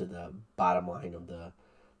to the bottom line of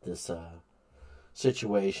this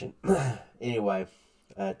situation. Anyway,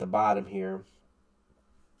 at the bottom here,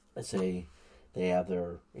 let's say they have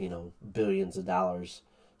their billions of dollars.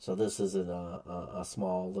 So this isn't a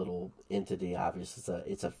small little entity. Obviously,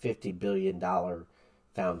 it's a $50 billion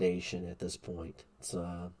foundation at this point. It's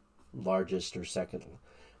largest or second.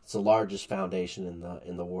 It's the largest foundation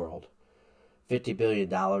in the world. $50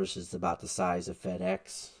 billion is about the size of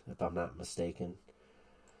FedEx, if I'm not mistaken.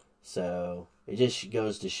 So it just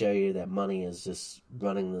goes to show you that money is just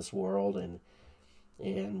running this world, and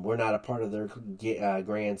we're not a part of their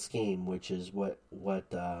grand scheme, which is what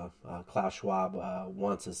Klaus Schwab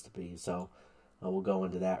wants us to be. So we'll go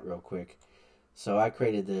into that real quick. So I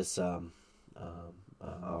created this.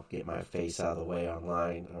 I'll get my face out of the way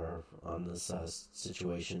online or on this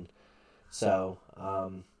situation. So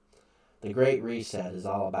the Great Reset is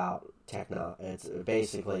all about technology. It's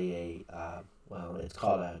basically well, it's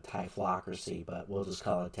called a typhlocracy, but we'll just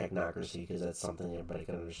call it technocracy because that's something everybody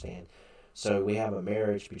can understand. So we have a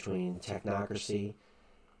marriage between technocracy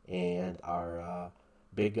and our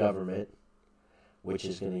big government, which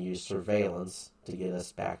is going to use surveillance to get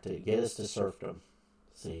us to serfdom.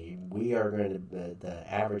 See, we are going to the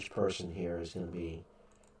average person here is going to be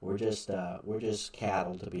we're just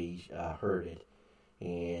cattle to be herded,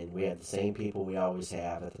 and we have the same people we always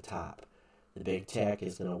have at the top. The big tech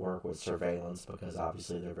is going to work with surveillance because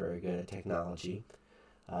obviously they're very good at technology.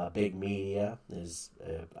 Big media has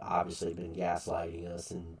obviously been gaslighting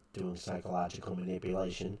us and doing psychological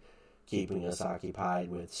manipulation, keeping us occupied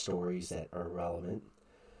with stories that are relevant.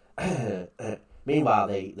 Meanwhile,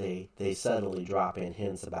 they subtly drop in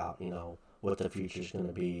hints about, what the future's going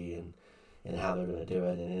to be and how they're going to do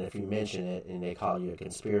it. And if you mention it and they call you a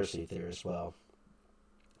conspiracy theorist, well,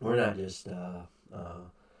 we're not just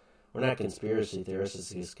we're not conspiracy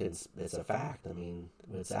theorists. It's a fact. I mean,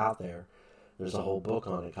 it's out there. There's a whole book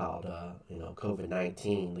on it called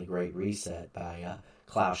COVID-19: The Great Reset by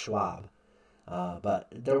Klaus Schwab. But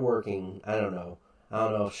they're working. I don't know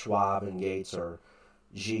if Schwab and Gates are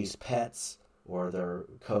Xi's pets or they're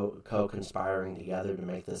co-conspiring together to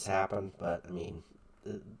make this happen. But I mean,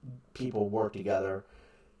 people work together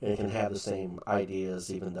and can have the same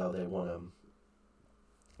ideas, even though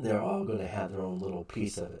they're all going to have their own little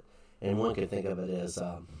piece of it. And one could think of it as,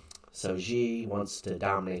 so Xi wants to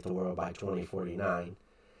dominate the world by 2049,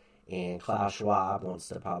 and Klaus Schwab wants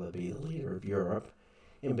to probably be the leader of Europe,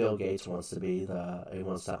 and Bill Gates wants to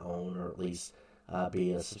own, or at least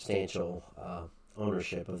be a substantial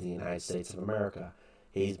ownership of the United States of America.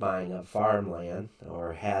 He's buying up farmland,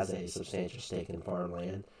 or has a substantial stake in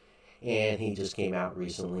farmland, and he just came out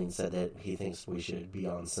recently and said that he thinks we should be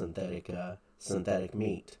on synthetic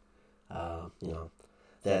meat.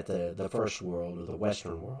 That the first world or the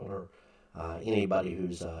Western world or anybody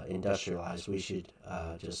who's industrialized, we should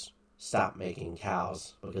just stop making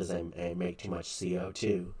cows because they make too much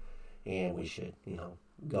CO2, and we should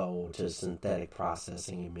go to synthetic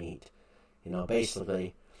processing of meat.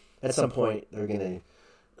 Basically, at some point in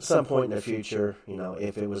the future,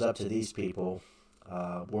 if it was up to these people,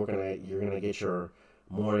 you're gonna get your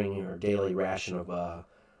morning or daily ration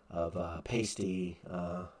of pasty,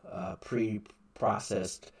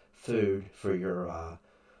 pre-processed food for your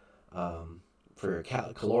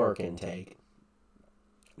caloric intake.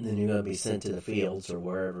 And then you're going to be sent to the fields or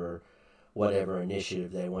whatever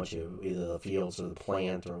initiative they want you, either the fields or the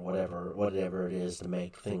plant or whatever it is to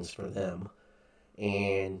make things for them.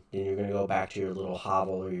 And then you're going to go back to your little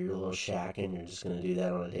hovel or your little shack, and you're just going to do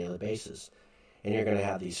that on a daily basis. And you're going to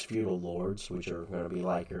have these feudal lords, which are going to be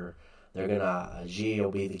like Xi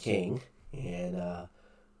will be the king, and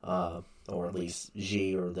or at least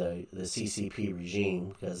Xi or the CCP regime,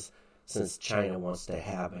 because since China wants to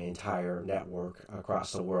have an entire network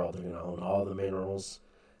across the world, they're going to own all the minerals.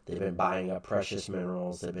 They've been buying up precious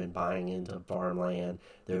minerals. They've been buying into farmland.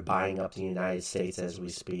 They're buying up the United States as we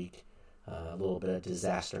speak. A little bit of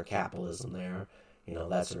disaster capitalism there.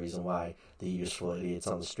 That's the reason why the useful idiots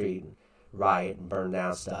on the street riot and burn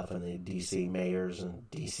down stuff, and the D.C. mayors and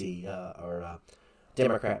D.C.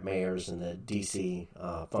 Democrat mayors and the D.C.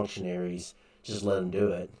 Functionaries just let them do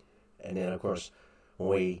it. And then, of course,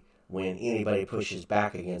 when anybody pushes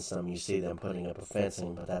back against them, you see them putting up a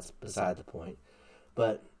fencing, but that's beside the point.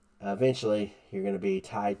 But eventually, you're going to be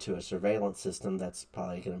tied to a surveillance system that's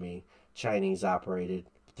probably going to be Chinese operated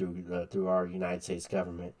through our United States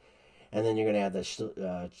government. And then you're going to have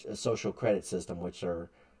the social credit system, which they're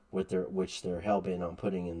hell-bent on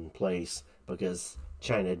putting in place because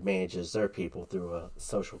China manages their people through a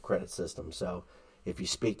social credit system. So if you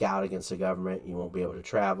speak out against the government, you won't be able to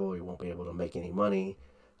travel, you won't be able to make any money.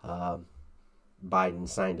 Biden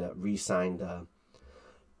re-signed an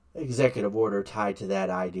executive order tied to that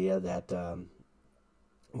idea that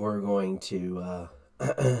we're going to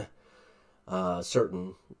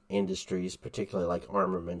certain industries, particularly like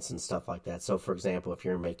armaments and stuff like that. So, for example, if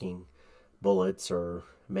you're making bullets or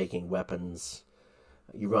making weapons,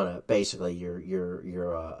 you run basically your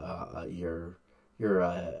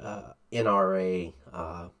NRA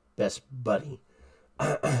best buddy.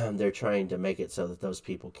 They're trying to make it so that those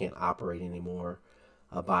people can't operate anymore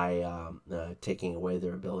by taking away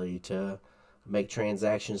their ability to make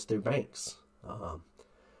transactions through banks,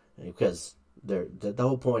 because the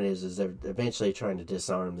whole point is they're eventually trying to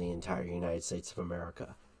disarm the entire United States of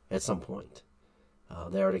America at some point.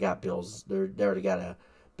 They already got bills. They already got a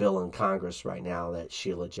bill in Congress right now, that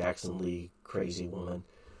Sheila Jackson Lee crazy woman.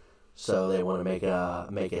 So they want to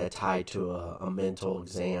make it tied to a mental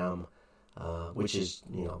exam which is,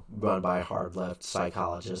 run by hard left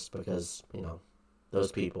psychologists because,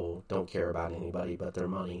 those people don't care about anybody but their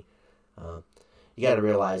money. You got to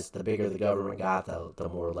realize the bigger the government got, the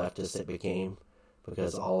more leftist it became,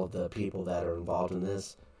 because all of the people that are involved in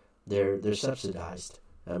this, they're subsidized.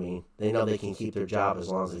 I mean, they know they can keep their job as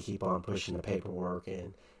long as they keep on pushing the paperwork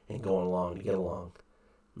and going along to get along.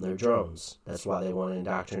 They're drones. That's why they want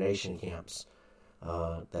indoctrination camps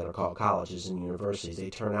that are called colleges and universities. They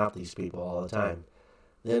turn out these people all the time.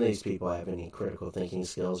 None of these people have any critical thinking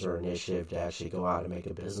skills or initiative to actually go out and make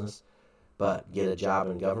a business. But get a job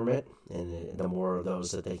in government, and the more of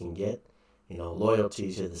those that they can get,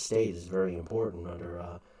 loyalty to the state is very important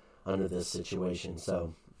under this situation.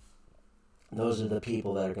 So those are the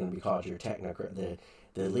people that are going to be called your technocrat.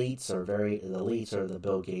 The elites are the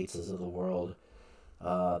Bill Gateses of the world.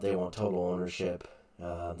 They want total ownership.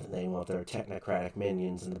 They want their technocratic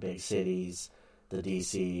minions in the big cities, the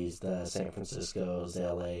DCs, the San Franciscos,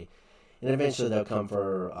 the LA. And eventually they'll come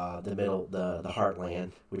for the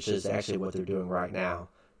heartland, which is actually what they're doing right now.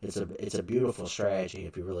 It's a beautiful strategy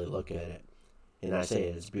if you really look at it. And I say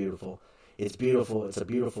it's beautiful. It's beautiful. It's a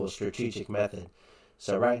beautiful strategic method.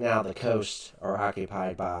 So right now the coasts are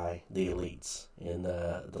occupied by the elites and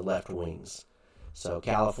the left wings. So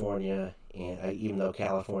California, and even though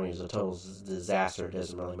California is a total disaster, it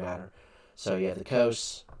doesn't really matter. So you have the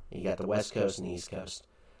coasts, you got the West Coast and the East Coast.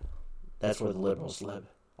 That's where the liberals live.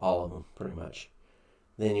 All of them, pretty much.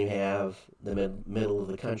 Then you have the middle of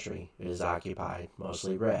the country is occupied,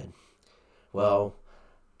 mostly red. Well,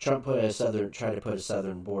 Trump tried to put a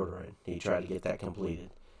southern border in. He tried to get that completed.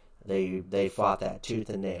 They fought that tooth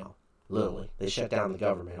and nail, literally. They shut down the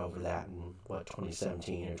government over that in,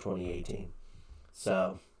 2017 or 2018.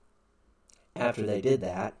 So, after they did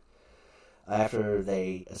that, after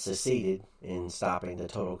they succeeded in stopping the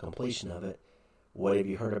total completion of it, what have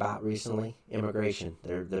you heard about recently? Immigration.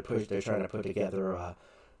 They're trying to put together a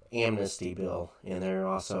amnesty bill, and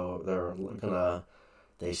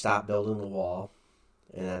they stopped building the wall,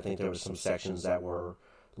 and I think there was some sections that were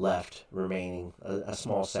left remaining,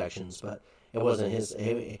 small sections, but it wasn't his.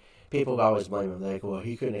 People always blame him. They're like, well,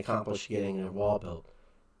 he couldn't accomplish getting a wall built.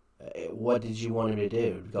 What did you want him to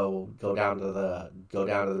do? Go down to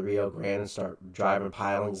the Rio Grande and start driving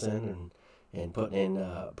pilings in and putting in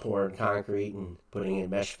pouring concrete and putting in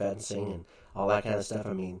mesh fencing and all that kind of stuff?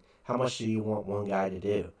 I mean, how much do you want one guy to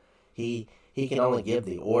do? He can only give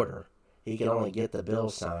the order. He can only get the bill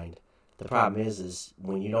signed. The problem is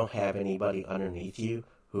when you don't have anybody underneath you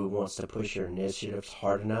who wants to push your initiatives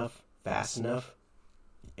hard enough, fast enough,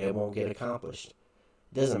 it won't get accomplished.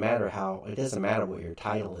 It doesn't matter what your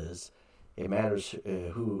title is. It matters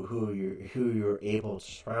who you're able to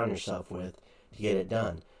surround yourself with to get it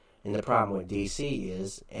done. And the problem with DC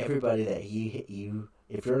is everybody that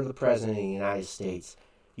if you're the president of the United States,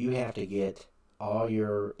 you have to get all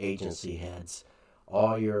your agency heads,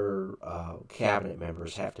 all your cabinet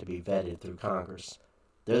members have to be vetted through Congress.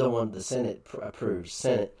 They're the one the Senate approves.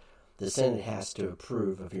 The Senate has to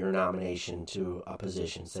approve of your nomination to a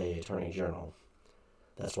position, say Attorney General.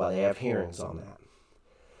 That's why they have hearings on that.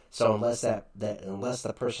 So unless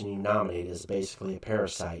the person you nominate is basically a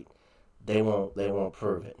parasite, they won't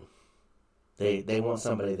prove it. They want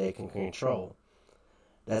somebody they can control.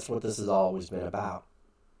 That's what this has always been about.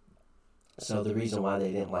 So the reason why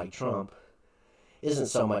they didn't like Trump isn't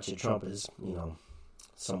so much that Trump is,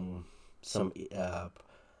 some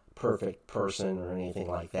perfect person or anything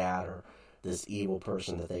like that, or this evil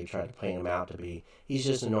person that they tried to paint him out to be. He's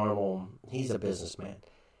just he's a businessman.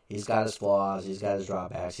 He's got his flaws, he's got his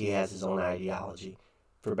drawbacks, he has his own ideology,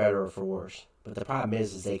 for better or for worse. But the problem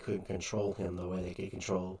is they couldn't control him the way they could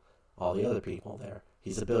control all the other people there.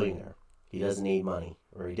 He's a billionaire. He doesn't need money,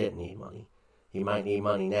 or he didn't need money. He might need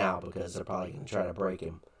money now because they're probably going to try to break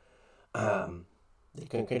him. They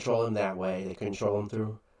couldn't control him that way. They control him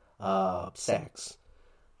through sex.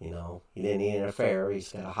 He didn't need an affair.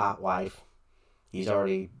 He's got a hot wife. He's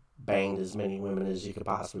already banged as many women as you could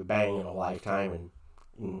possibly bang in a lifetime,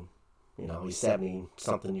 and he's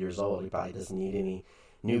 70-something years old. He probably doesn't need any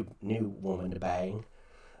new woman to bang.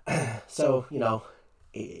 So,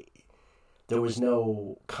 there was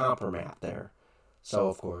no compromat there. So,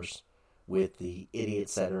 of course, with the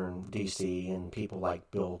idiots that are in D.C. and people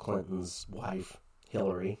like Bill Clinton's wife,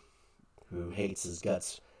 Hillary, who hates his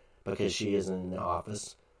guts because she isn't in the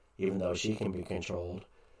office, even though she can be controlled.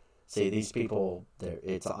 See, these people,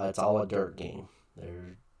 it's all a dirt game.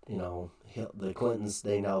 They're, the Clintons,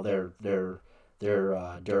 they know they're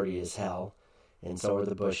dirty as hell, and so are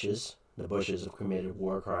the Bushes. The Bushes have committed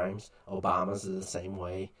war crimes. Obama's is the same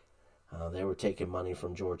way. They were taking money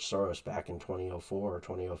from George Soros back in 2004 or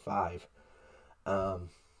 2005. And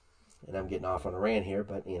I'm getting off on a rant here,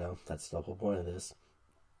 but that's the whole point of this.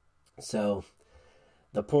 So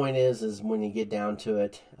the point is when you get down to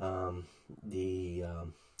it, the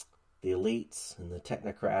elites and the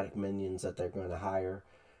technocratic minions that they're going to hire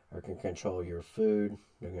are going to control your food.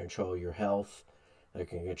 They're going to control your health. They're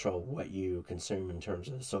going to control what you consume in terms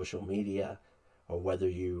of social media, or whether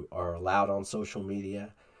you are allowed on social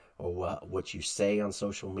media, or what you say on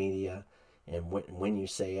social media, and when you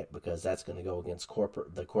say it, because that's going to go against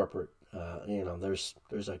the corporate. There's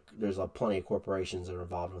plenty of corporations that are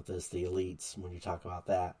involved with this. The elites, when you talk about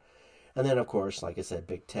that, and then of course, like I said,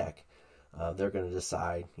 big tech. They're going to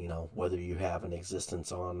decide, whether you have an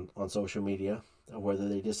existence on social media or whether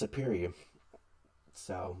they disappear you.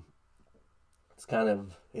 So it's kind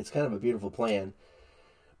of a beautiful plan,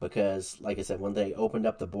 because, like I said, when they opened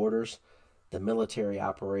up the borders, the military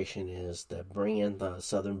operation is to bring in the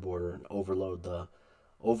southern border and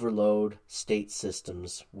overload state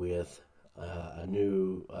systems with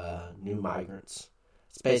new migrants.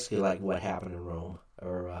 It's basically like what happened in Rome,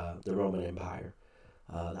 or the Roman Empire.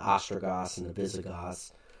 The Ostrogoths and the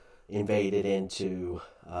Visigoths invaded into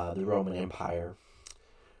the Roman Empire,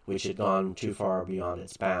 which had gone too far beyond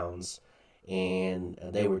its bounds, and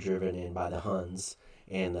they were driven in by the Huns,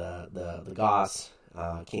 and the Goths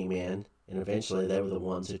came in, and eventually they were the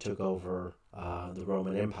ones who took over the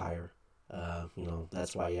Roman Empire.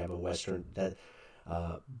 That's why you have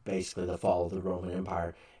basically the fall of the Roman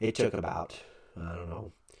Empire. It took about,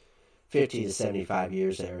 50 to 75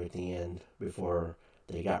 years there at the end before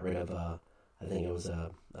they got rid of, I think it was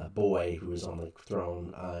a boy who was on the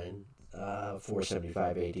throne in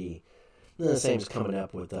 475 AD. And the same is coming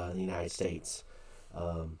up with the United States.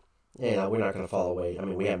 And we're not going to fall away. I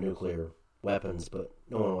mean, we have nuclear weapons, but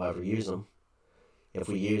no one will ever use them. If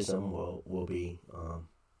we use them, we'll be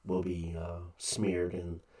smeared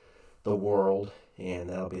in the world, and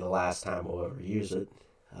that'll be the last time we'll ever use it,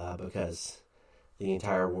 because the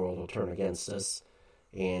entire world will turn against us.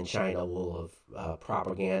 And China will have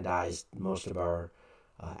propagandized most of our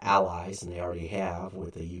allies, and they already have,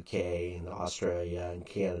 with the UK and Australia and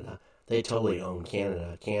Canada. They totally own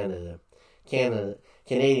Canada.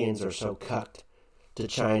 Canadians are so cucked to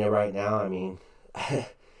China right now. I mean,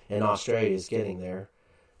 and Australia is getting there.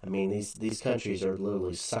 I mean, these countries are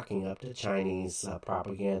literally sucking up to Chinese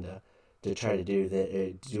propaganda to try to do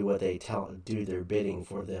what they do their bidding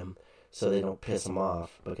for them, so they don't piss them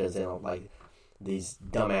off, because they don't like. These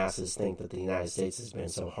dumbasses think that the United States has been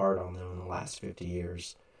so hard on them in the last 50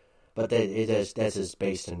 years. But that's just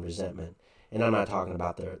based in resentment. And I'm not talking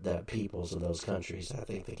about the peoples of those countries. I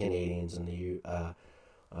think the Canadians and the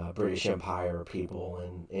British Empire people,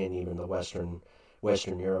 and even the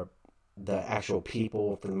Western Europe, the actual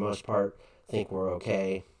people, for the most part, think we're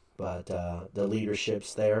okay. But the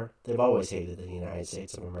leaderships there, they've always hated the United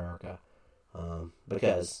States of America.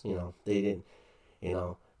 Because, they didn't,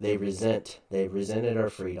 They resented our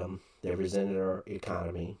freedom. They resented our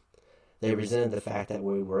economy. They resented the fact that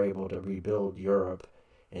we were able to rebuild Europe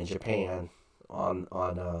and Japan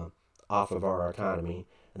off of our economy,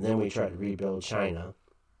 and then we tried to rebuild China,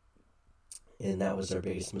 and that was their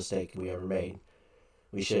biggest mistake we ever made.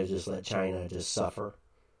 We should have just let China just suffer.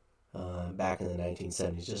 Back in the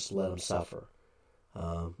 1970s, just let them suffer.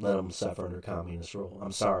 Let them suffer under communist rule.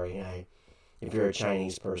 I'm sorry, if you're a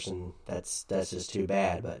Chinese person, that's just too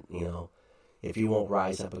bad. But if you won't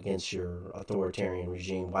rise up against your authoritarian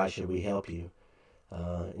regime, why should we help you?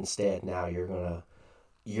 Instead, now you're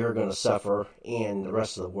gonna suffer, and the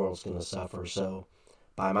rest of the world's gonna suffer. So,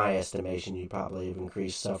 by my estimation, you probably have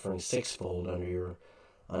increased suffering sixfold under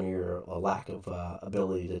your lack of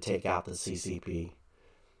ability to take out the CCP.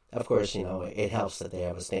 Of course, it helps that they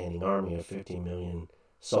have a standing army of 50 million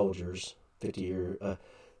soldiers,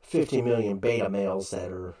 50 million beta males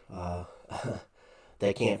that are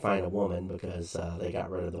they can't find a woman, because they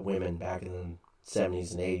got rid of the women back in the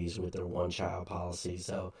 70s and 80s with their one-child policy.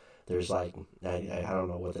 So there's I don't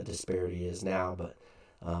know what the disparity is now, but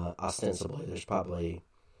ostensibly there's probably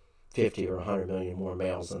 50 or 100 million more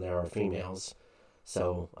males than there are females.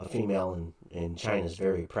 So a female in China is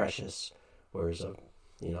very precious, whereas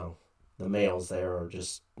the males there are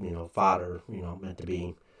just fodder, meant to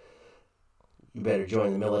be. You better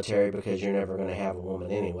join the military because you're never going to have a woman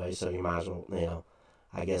anyway, so you might as well,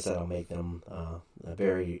 I guess that'll make them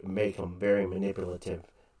very manipulative,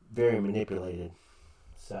 very manipulated.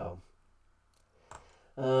 So,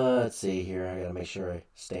 let's see here. I got to make sure I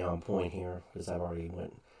stay on point here, because I've already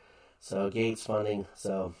went. So, Gates funding.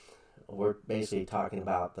 So, we're basically talking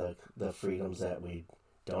about the freedoms that we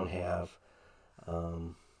don't have,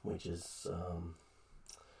 which is,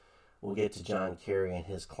 we'll get to John Kerry and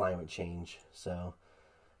his climate change. So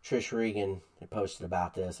Trish Regan posted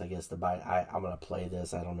about this. I guess I'm going to play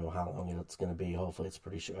this. I don't know how long it's going to be. Hopefully it's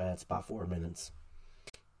pretty short. It's about 4 minutes.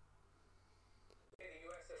 The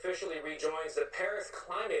U.S. officially rejoins the Paris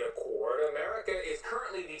Climate Accord. America is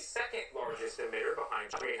currently the second largest emitter behind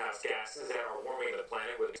greenhouse gases that are warming the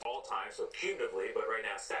planet with its all-time, so cumulatively, but right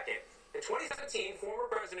now second. In 2017, former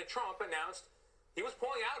President Trump announced he was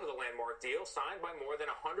pulling out of the landmark deal signed by more than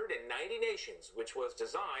 190 nations, which was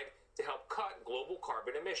designed to help cut global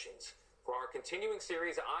carbon emissions. For our continuing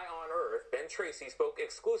series, Eye on Earth, Ben Tracy spoke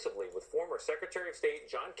exclusively with former Secretary of State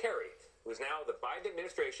John Kerry, who is now the Biden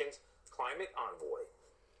administration's climate envoy.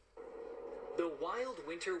 The wild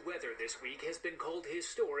winter weather this week has been called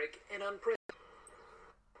historic and unprecedented.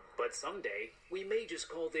 But someday, we may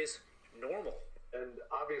just call this normal. And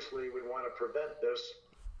obviously, we want to prevent this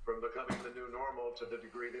from becoming the new normal to the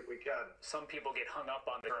degree that we can. Some people get hung up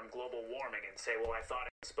on the term global warming and say, well, I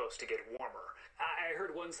thought it was supposed to get warmer. I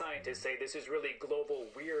heard one scientist say this is really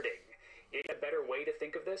global weirding. Is there a better way to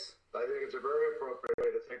think of this? I think it's a very appropriate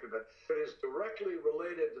way to think of it. It is directly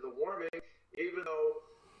related to the warming, even though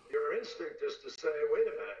your instinct is to say, wait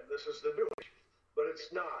a minute, this is the new age. But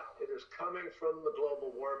it's not. It is coming from the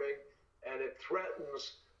global warming, and it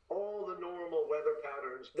threatens all the normal weather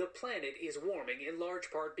patterns. The planet is warming in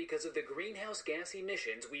large part because of the greenhouse gas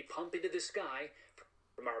emissions we pump into the sky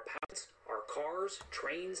from our power, our cars,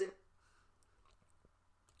 trains, and...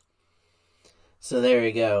 So there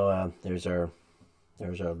you go. There's our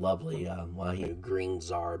lovely green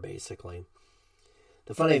czar, basically.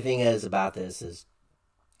 The funny thing is about this is,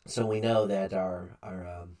 so we know that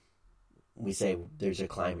we say there's a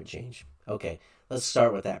climate change. Okay, let's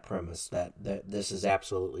start with that premise that this is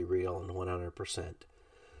absolutely real and 100%.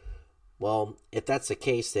 Well, if that's the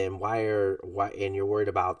case, then why and you're worried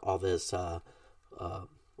about all this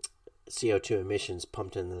CO2 emissions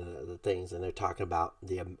pumped in the things, and they're talking about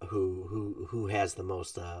the who has the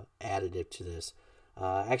most additive to this.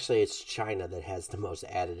 Actually, it's China that has the most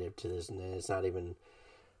additive to this, and it's not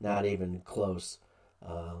even close.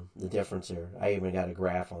 The difference here. I even got a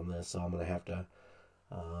graph on this, so I'm going to have to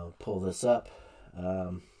pull this up.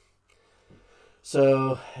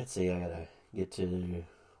 So let's see. I gotta get to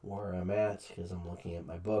where I'm at because I'm looking at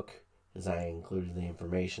my book because I included the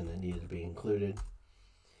information that needed to be included.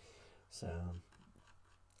 So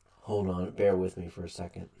hold on, bear with me for a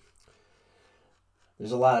second.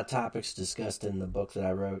 There's a lot of topics discussed in the book that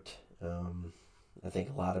I wrote. I think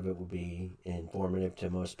a lot of it will be informative to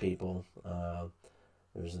most people.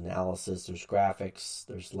 There's analysis, there's graphics,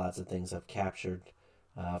 there's lots of things I've captured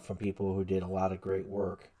from people who did a lot of great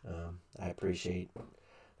work. I appreciate.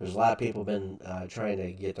 There's a lot of people been trying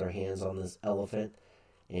to get their hands on this elephant,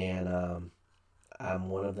 and I'm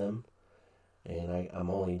one of them, and I'm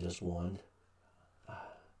only just one.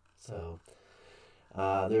 So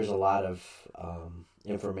there's a lot of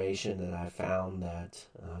information that I found that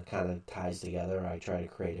kind of ties together. I try to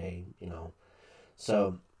create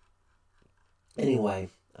so anyway,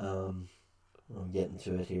 I'll get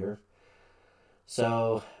into it here.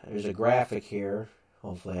 So there's a graphic here.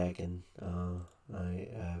 Hopefully I can,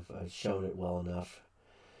 I've shown it well enough.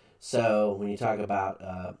 So when you talk about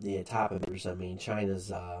the top emitters, I mean,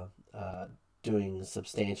 China's doing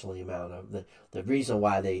substantially amount of the reason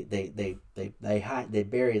why they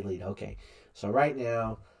bury lead. Okay, so right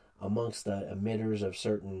now amongst the emitters of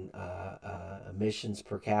certain emissions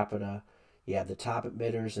per capita, you have the top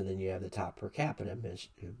emitters, and then you have the top per capita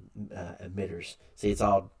emitters. See, it's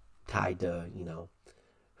all tied to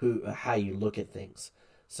how you look at things.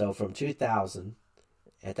 So from 2000,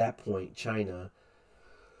 at that point, China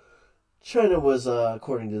was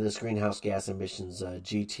according to this greenhouse gas emissions,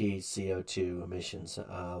 GT/CO2 emissions.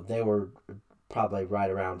 They were probably right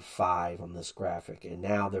around 5 on this graphic, and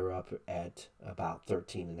now they're up at about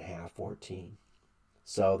 13.5, 14.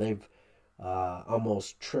 So they've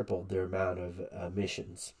almost tripled their amount of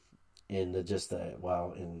emissions in in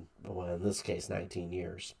this case 19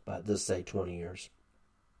 years, but let's say 20 years.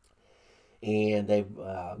 And they've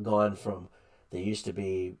gone from, they used to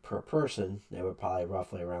be per person, they were probably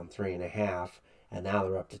roughly around 3.5, and now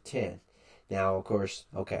they're up to 10. Now, of course,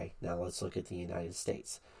 okay, now let's look at the United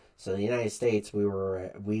States. So the United States,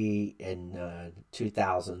 in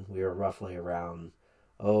 2000, we were roughly around,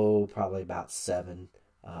 probably about 7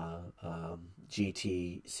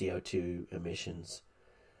 GT CO2 emissions.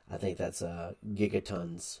 I think that's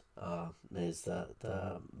gigatons is the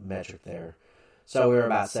metric there. So we were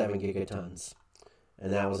about 7 gigatons,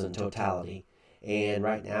 and that was in totality. And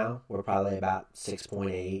right now we're probably about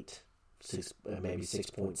 6.8, maybe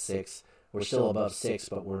 6.6 we're still above 6,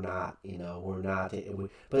 but we're not. We're not. Put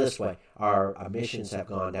it this way: our emissions have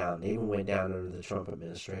gone down. They even went down under the Trump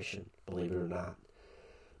administration. Believe it or not.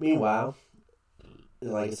 Meanwhile,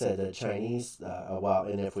 like I said, the Chinese.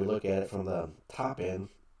 And if we look at it from the top end,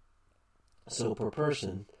 so per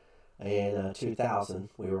person in 2000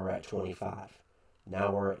 we were at 25.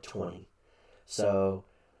 Now we're at 20. So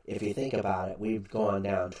if you think about it, we've gone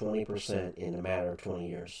down 20% in a matter of 20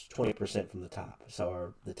 years. 20% from the top.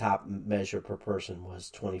 So the top measure per person was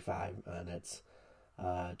 25, and it's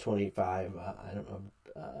 25. I don't know.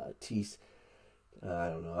 I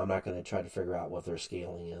don't know. I'm not going to try to figure out what their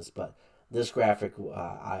scaling is, but this graphic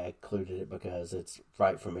I included it because it's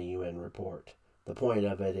right from a UN report. The point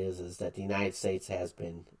of it is that the United States has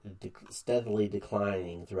been steadily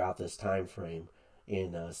declining throughout this time frame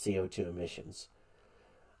in CO2 emissions.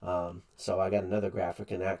 So I got another graphic,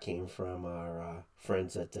 and that came from our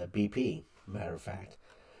friends at BP, matter of fact.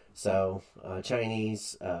 So China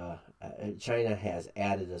has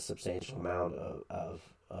added a substantial amount of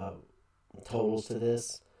totals to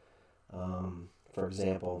this. For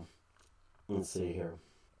example, let's see here.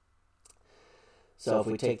 So if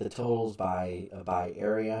we take the totals by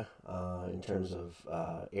area, in terms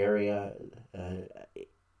of area,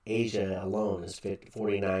 Asia alone is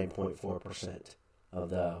 49.4% of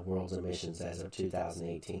the world's emissions as of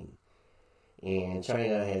 2018. And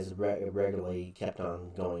China has regularly kept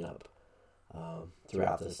on going up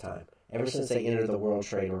throughout this time, ever since they entered the World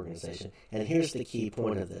Trade Organization. And here's the key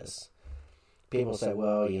point of this. People say,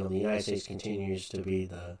 well, the United States continues to be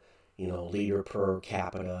the, leader per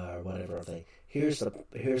capita or whatever thing. Here's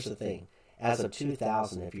the thing. As of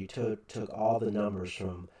 2000, if you took all the numbers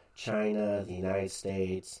from China, the United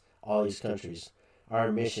States, all these countries, our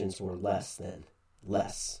emissions were less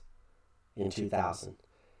in 2000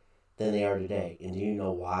 than they are today. And do you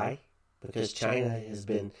know why? Because China has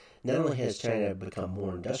been, not only has China become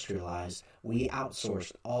more industrialized, we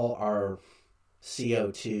outsourced all our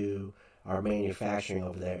CO2, our manufacturing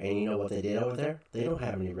over there. And you know what they did over there? They don't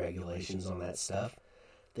have any regulations on that stuff.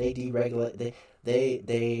 They deregulate.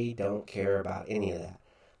 They don't care about any of that.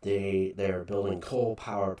 They're building coal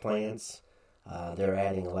power plants. They're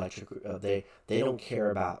adding electric. They don't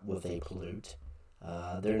care about what they pollute.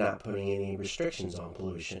 They're not putting any restrictions on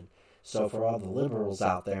pollution. So for all the liberals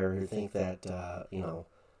out there who think that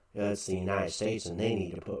it's the United States and they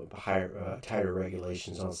need to put tighter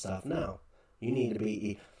regulations on stuff, no, you need to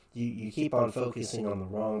be. You keep on focusing on the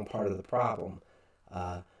wrong part of the problem.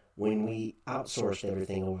 When we outsourced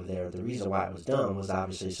everything over there, the reason why it was done was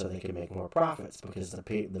obviously so they could make more profits, because the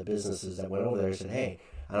businesses that went over there said, hey,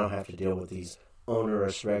 I don't have to deal with these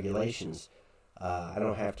onerous regulations. I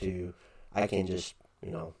can just,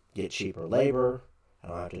 get cheaper labor. I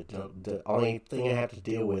don't have to, the only thing I have to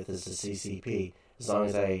deal with is the CCP. As long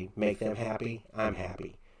as I make them happy, I'm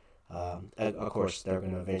happy. Of course, they're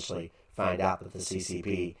going to eventually find out that the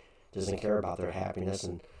CCP doesn't care about their happiness,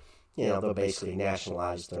 and they'll basically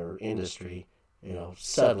nationalize their industry,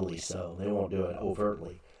 subtly. So they won't do it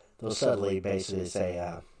overtly. They'll subtly basically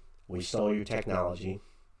say, we stole your technology,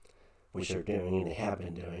 which they're doing and they have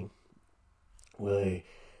been doing. We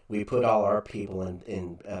put all our people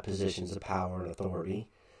in positions of power and authority.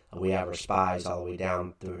 We have our spies all the way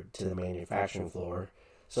down to the manufacturing floor.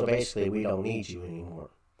 So basically, we don't need you anymore.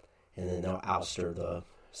 And then they'll ouster the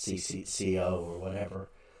CEO or whatever,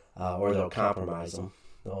 or they'll compromise them.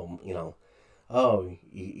 They'll,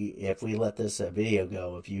 if we let this video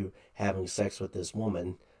go, if you having sex with this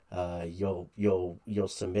woman, you'll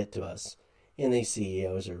submit to us. And these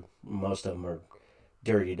CEOs most of them are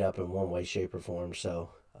dirtied up in one way, shape, or form, so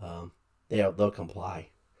they'll comply.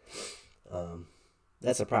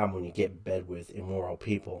 That's a problem when you get in bed with immoral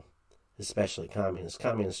people, especially communists.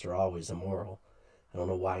 Communists are always immoral. I don't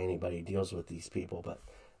know why anybody deals with these people, but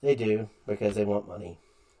they do, because they want money.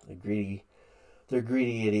 They're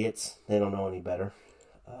greedy idiots. They don't know any better.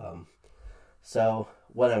 So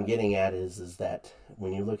what I'm getting at is that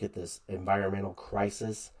when you look at this environmental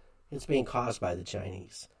crisis, it's being caused by the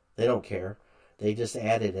Chinese. They don't care. They just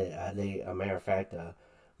added it. A matter of fact,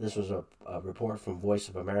 this was a report from Voice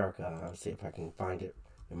of America. I'll see if I can find it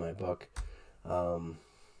in my book.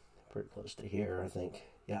 Pretty close to here, I think.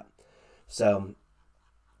 Yeah. So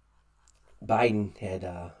Biden had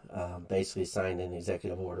basically signed an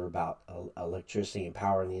executive order about electricity and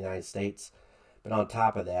power in the United States. But on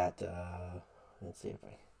top of that, let's see if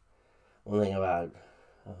one thing about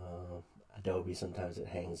Adobe, sometimes it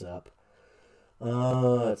hangs up.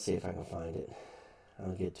 Let's see if I can find it.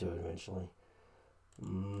 I'll get to it eventually.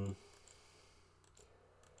 Probably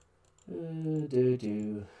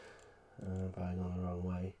going the wrong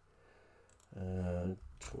way.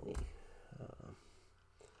 20.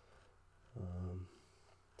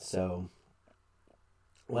 So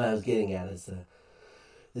what I was getting at is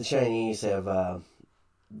the Chinese have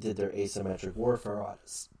did their asymmetric warfare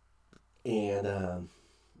audits, and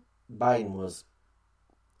Biden was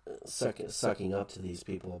sucking up to these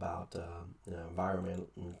people about environment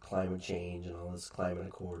and climate change and all this climate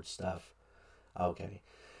accord stuff. Okay,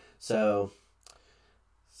 so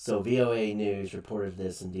VOA News reported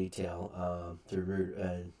this in detail through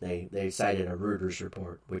they cited a Reuters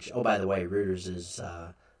report, which, oh, by the way, Reuters is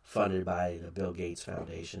funded by the Bill Gates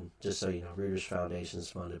Foundation. Just so you know, Reuters Foundation is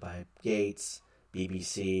funded by Gates,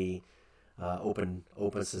 BBC, Open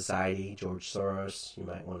Society, George Soros. You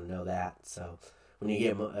might want to know that. So when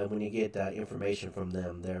you get information from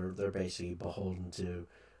them, they're basically beholden to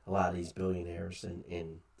a lot of these billionaires,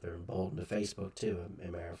 and they're beholden to Facebook too, as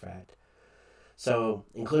a matter of fact. So,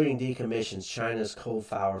 including decommissions, China's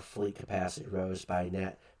coal-fired fleet capacity rose by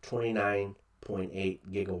net 29.8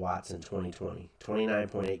 gigawatts in 2020.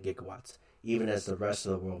 29.8 gigawatts, even as the rest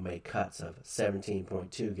of the world made cuts of 17.2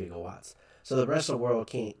 gigawatts. So the rest of the world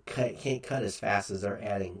can't cut as fast as they're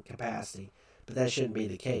adding capacity, but that shouldn't be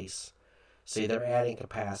the case. See, they're adding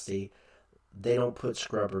capacity. They don't put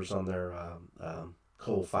scrubbers on their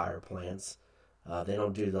coal-fired plants. They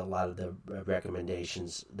don't do a lot of the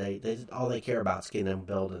recommendations. They all they care about is getting them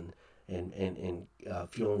built and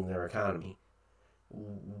fueling their economy.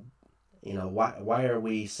 You know, why are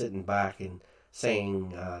we sitting back and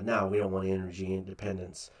saying, no, we don't want energy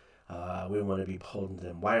independence. We want to be beholden to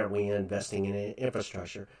them. Why aren't we investing in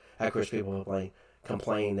infrastructure? Of course, people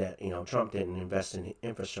complain that Trump didn't invest in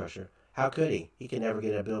infrastructure. How could he? He can never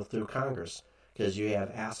get a bill through Congress because you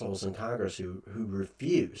have assholes in Congress who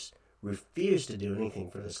refuse to do anything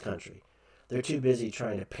for this country. They're too busy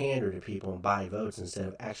trying to pander to people and buy votes instead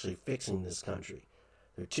of actually fixing this country.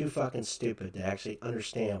 They're too fucking stupid to actually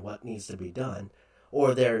understand what needs to be done,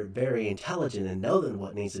 or they're very intelligent and know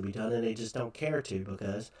what needs to be done, and they just don't care to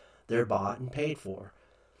because they're bought and paid for.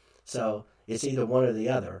 So it's either one or the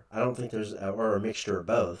other. I don't think there's or a mixture of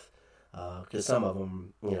both, because some of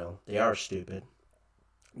them, they are stupid.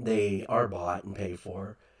 They are bought and paid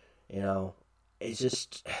for. It's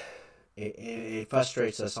just it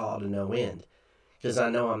frustrates us all to no end, because I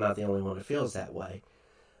know I'm not the only one who feels that way,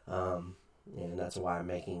 and that's why I'm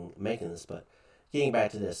making this. But getting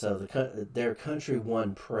back to this, so their country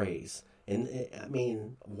won praise, and I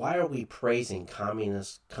mean, why are we praising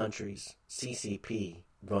communist countries,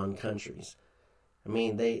 CCP-run countries? I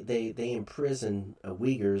mean, they imprison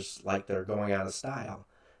Uyghurs like they're going out of style.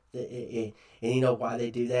 And you know why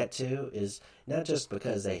they do that too is not just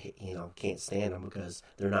because they can't stand them because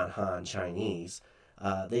they're not Han Chinese.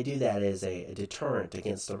 They do that as a deterrent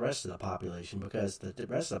against the rest of the population, because the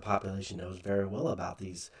rest of the population knows very well about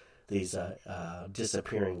these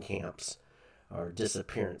disappearing camps or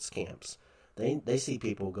disappearance camps. They see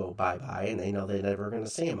people go bye-bye and they know they're never going to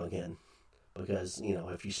see them again, because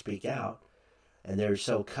if you speak out, and they're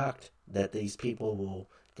so cucked that these people will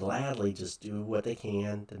gladly just do what they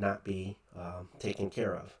can to not be taken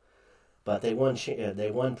care of. But they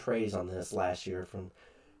won praise on this last year from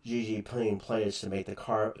Xi Jinping pledged to make the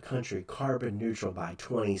country carbon neutral by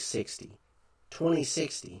 2060.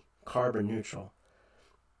 2060, carbon neutral.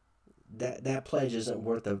 That pledge isn't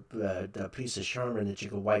worth a piece of Charmin that you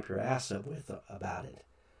can wipe your ass up with about it.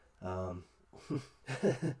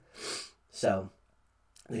 So,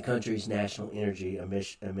 the country's National Energy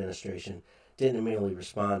Administration didn't immediately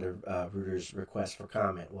respond to Reuters' request for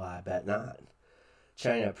comment. Well, I bet not.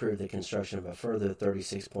 China approved the construction of a further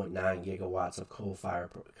 36.9 gigawatts of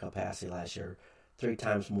coal-fired capacity last year, 3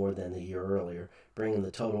 times more than the year earlier, bringing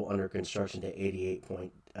the total under construction to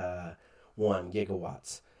 88.1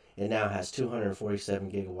 gigawatts. It now has 247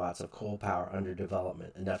 gigawatts of coal power under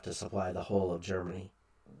development, enough to supply the whole of Germany.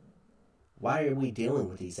 Why are we dealing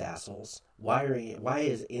with these assholes? Why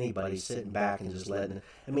is anybody sitting back and just letting...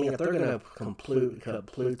 I mean, if they're going to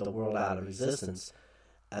pollute the world out of existence,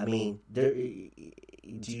 I mean, do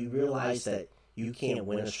you realize that you can't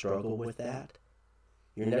win a struggle with that?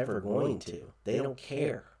 You're never going to. They don't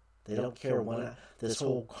care. They don't care this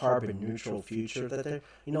whole carbon neutral future that they're...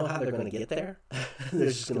 You know how they're going to get there? They're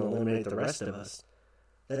just going to eliminate the rest of us.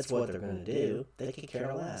 That's what they're going to do. They could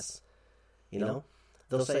care less.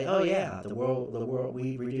 They'll say, "Oh yeah, the world,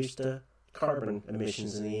 we reduced the carbon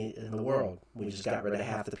emissions in the world. We just got rid of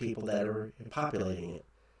half the people that are populating it,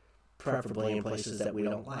 preferably in places that we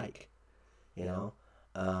don't like." Then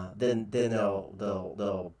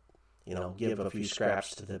they'll give a few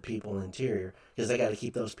scraps to the people in the interior, because they got to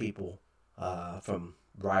keep those people from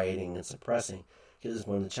rioting and suppressing. Because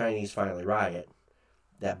when the Chinese finally riot,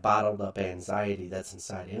 that bottled up anxiety that's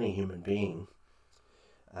inside any human being.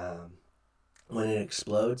 when it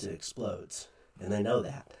explodes, and they know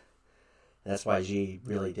that. That's why Xi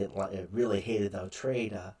really really hated those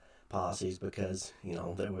trade policies, because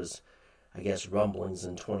there was, I guess, rumblings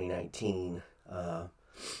in 2019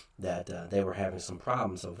 that they were having some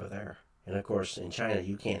problems over there. And of course, in China,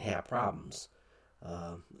 you can't have problems.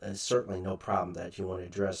 There's certainly no problem that you want to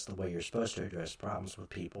address the way you're supposed to address problems with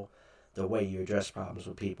people. The way you address problems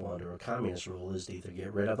with people under a communist rule is to either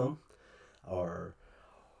get rid of them, or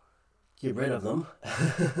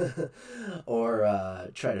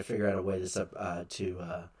try to figure out a way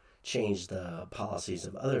to change the policies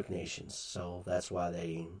of other nations. So that's why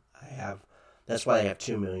they have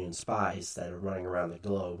 2 million spies that are running around the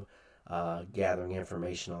globe, gathering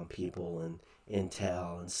information on people and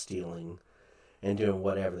intel and stealing and doing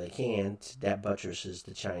whatever they can that buttresses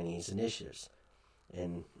the Chinese initiatives.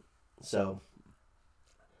 And so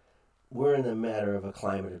we're in the matter of a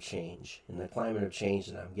climate of change. And the climate of change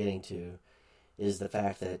that I'm getting to is the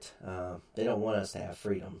fact that they don't want us to have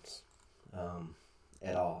freedoms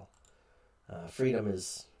at all. Freedom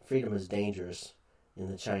is dangerous in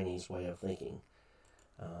the Chinese way of thinking.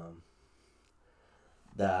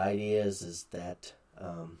 The idea is that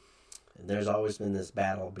there's always been this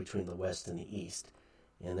battle between the West and the East,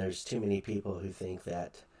 and there's too many people who think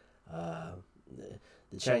that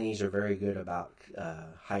the Chinese are very good about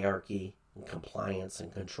hierarchy and compliance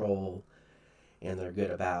and control, and they're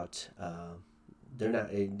good about they're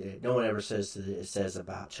not. No one ever says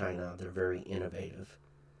about China they're very innovative.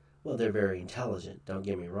 Well, they're very intelligent. Don't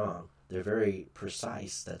get me wrong. They're very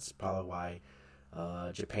precise. That's probably why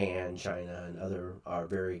Japan, China, and other are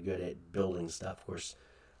very good at building stuff. Of course,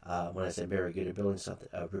 when I say very good at building stuff,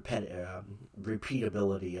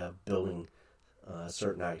 repeatability of building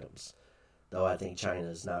certain items. Though I think China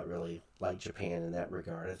is not really like Japan in that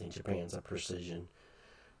regard. I think Japan's a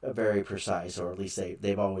very precise, or at least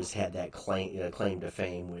they've always had that claim to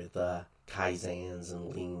fame with kaizens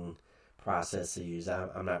and lean processes.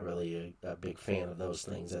 I'm not really a big fan of those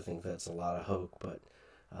things. I think that's a lot of hope, but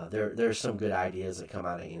there's some good ideas that come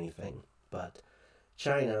out of anything. But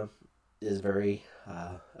China is very,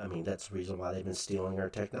 that's the reason why they've been stealing our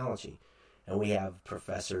technology. And we have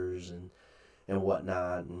professors and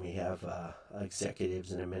whatnot, and we have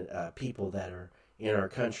executives and people that are in our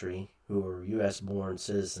country who are U.S.-born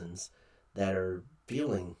citizens that are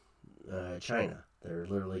feeling China. They're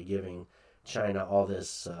literally giving China all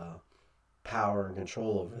this power and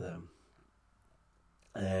control over them,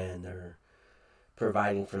 and they're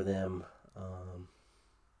providing for them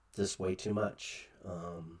just way too much.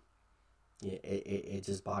 It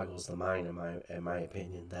just boggles the mind, in my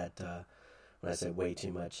opinion, that when I say way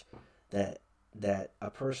too much, that a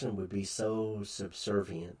person would be so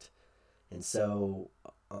subservient and so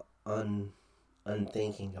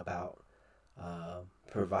unthinking about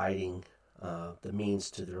providing the means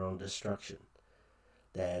to their own destruction.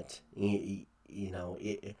 That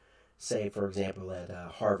say for example that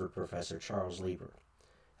Harvard professor Charles Lieber,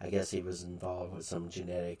 I guess he was involved with some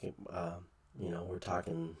genetic, we're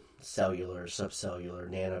talking cellular, subcellular,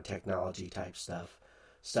 nanotechnology type stuff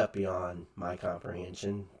beyond my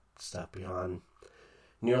comprehension, stuff beyond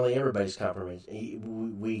nearly everybody's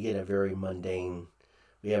comprehension. We get a very mundane,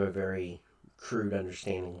 we have a very crude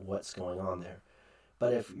understanding of what's going on there.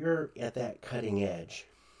 But if you're at that cutting edge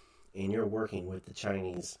and you're working with the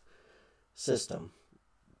Chinese system,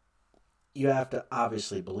 you have to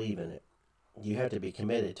obviously believe in it. You have to be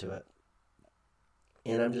committed to it.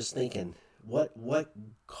 And I'm just thinking, what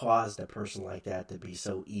caused a person like that to be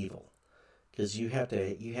so evil? Because you have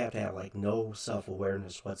to have like no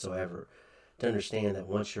self-awareness whatsoever to understand that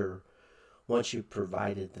once you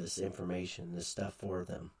provided this information, this stuff for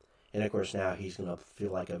them, and of course now he's going to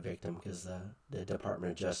feel like a victim because the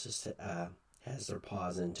Department of Justice has their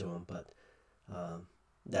paws into him, but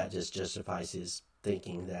that just justifies his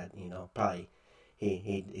thinking that probably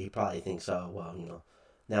he probably thinks, oh well,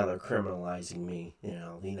 now they're criminalizing me,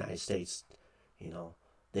 the United States,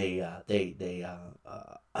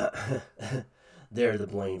 they're the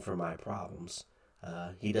blame for my problems.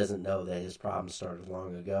 He doesn't know that his problems started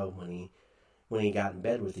long ago when he got in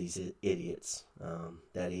bed with these idiots,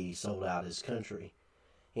 that he sold out his country,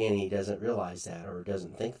 and he doesn't realize that or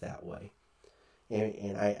doesn't think that way.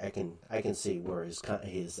 And I can see where his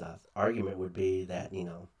argument would be that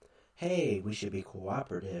hey, we should be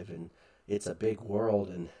cooperative, and it's a big world,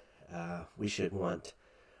 and we should want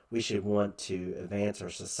to advance our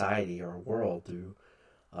society, our world through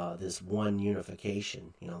this one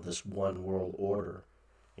unification, this one world order.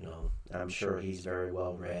 I'm sure he's very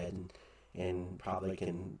well read and probably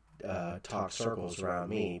can talk circles around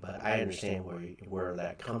me, but I understand where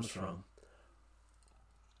that comes from.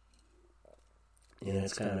 And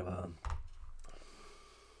it's kind of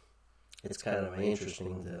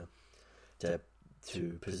interesting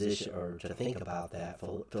to position or to think about that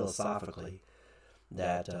philosophically,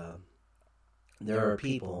 that there are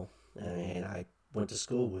people, and I went to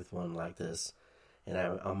school with one like this, and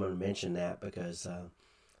I'm going to mention that because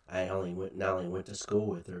I not only went to school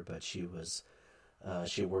with her, but she works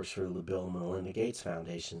for the Bill and Melinda Gates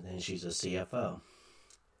Foundation, and she's a CFO.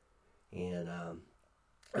 And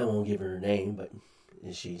I won't give her name, but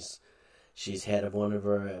she's head of one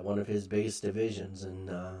of his biggest divisions. And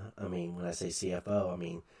I mean, when I say CFO, I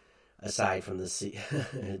mean aside from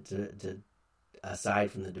the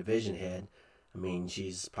aside from the division head, I mean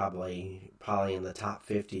she's probably in the top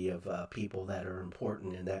 50 of people that are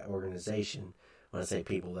important in that organization. When I say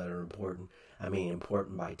people that are important, I mean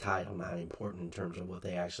important by title, not important in terms of what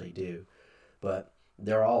they actually do. But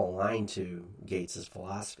they're all aligned to Gates's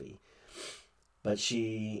philosophy. But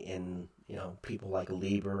she and, people like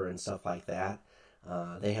Lieber and stuff like that,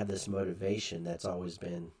 they have this motivation that's always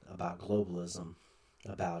been about globalism,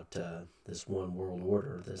 about this one world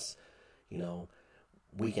order, this,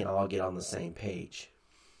 we can all get on the same page.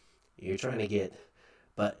 You're trying to get,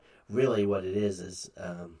 but really what it is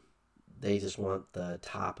they just want the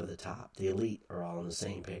top of the top. The elite are all on the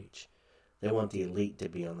same page. They want the elite to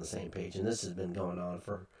be on the same page. And this has been going on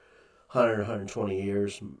for 100, 120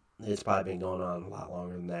 years. It's probably been going on a lot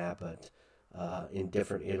longer than that, but in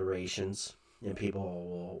different iterations. And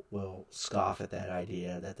people will scoff at that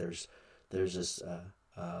idea that there's this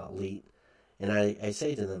elite. And I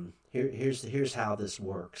say to them, here's how this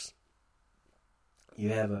works. You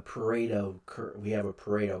have a Pareto curve. We have a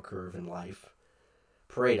Pareto curve in life.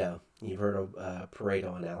 Pareto, you've heard of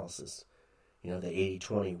Pareto analysis, the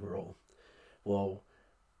 80-20 rule. Well,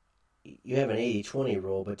 you have an 80-20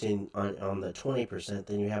 rule, but then on the 20%,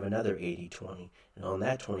 then you have another 80-20. And on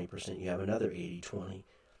that 20%, you have another 80-20.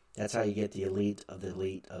 That's how you get the elite of the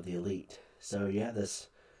elite of the elite. So you have this,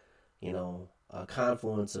 a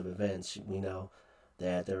confluence of events. We know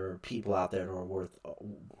that there are people out there who are worth,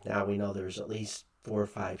 now we know there's at least 4 or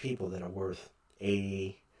 5 people that are worth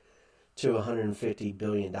 $80 to $150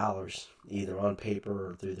 billion, either on paper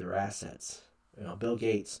or through their assets. Bill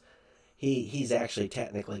Gates, he's actually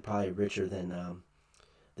technically probably richer than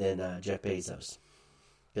Jeff Bezos,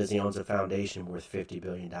 because he owns a foundation worth $50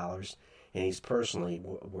 billion, and he's personally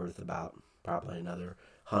worth about probably another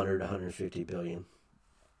 100 to 150 billion.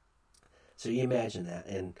 So you imagine that.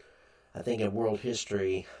 And I think in world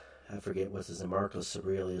history, I forget what's his name, Marcus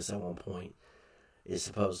Aurelius at one point is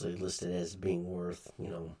supposedly listed as being worth,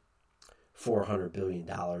 $400 billion,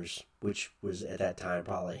 which was at that time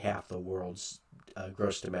probably half the world's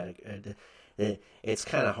gross domestic. It's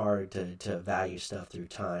kind of hard to value stuff through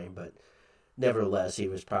time, but nevertheless, he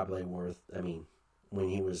was probably worth. I mean, when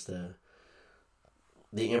he was the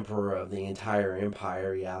emperor of the entire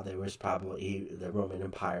empire, there was probably the Roman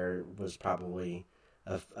Empire was probably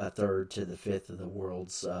a third to the fifth of the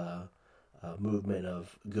world's movement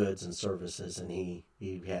of goods and services, and he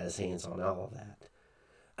had his hands on all of that.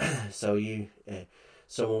 So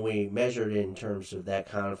when we measure it in terms of that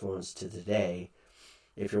confluence to today,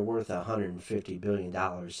 if you're worth $150 billion,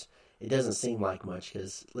 it doesn't seem like much,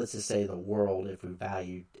 because let's just say the world, if we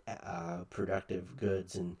valued productive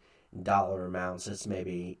goods in dollar amounts, it's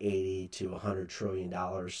maybe $80 to $100 trillion.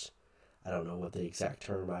 I don't know what the exact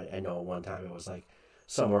term. I know at one time it was like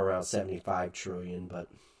somewhere around 75 trillion, but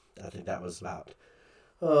I think that was about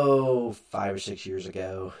 5 or 6 years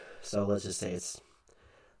ago. So let's just say it's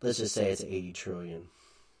 80 trillion.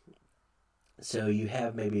 So you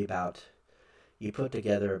have maybe you put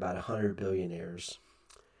together about 100 billionaires,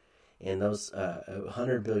 and those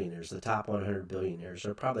 100 billionaires, the top 100 billionaires,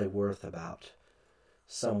 are probably worth about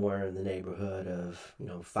somewhere in the neighborhood of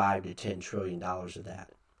 5 to 10 trillion dollars of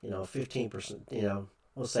that. 15%.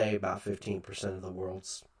 We'll say about 15% of the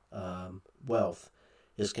world's wealth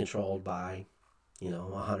is controlled by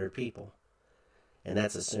 100 people, and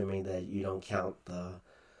that's assuming that you don't count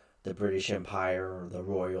the British Empire or the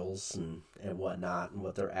royals and whatnot, and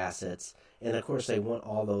what their assets. And of course, they want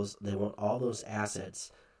all those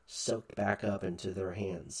assets soaked back up into their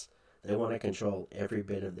hands. They want to control every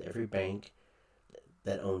bit of every bank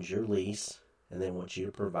that owns your lease, and they want you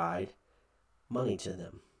to provide money to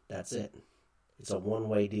them. That's it. It's a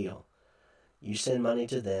one-way deal. You send money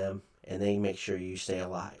to them, and they make sure you stay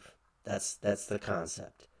alive. That's the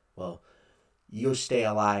concept. Well, you'll stay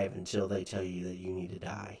alive until they tell you that you need to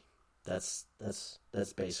die. That's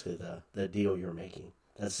basically the deal you're making.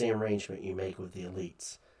 That's the arrangement you make with the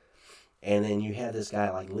elites. And then you have this guy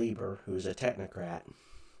like Lieber, who's a technocrat.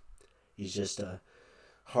 He's just a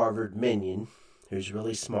Harvard minion who's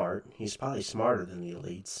really smart. He's probably smarter than the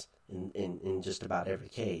elites in just about every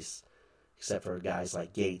case, except for guys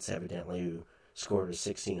like Gates, evidently, who scored a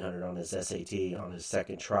 1600 on his SAT on his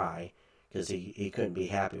second try because he couldn't be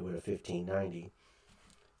happy with a 1590,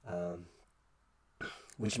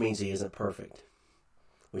 which means he isn't perfect,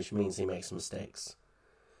 which means he makes mistakes.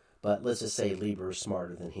 But let's just say Lieber is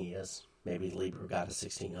smarter than he is. Maybe Lieber got a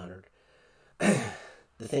 1600.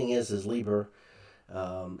 The thing is Lieber,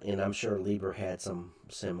 and I'm sure Lieber had some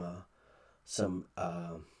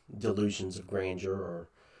delusions of grandeur,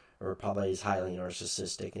 or probably is highly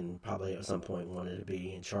narcissistic and probably at some point wanted to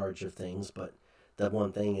be in charge of things. But the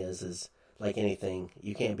one thing is like anything,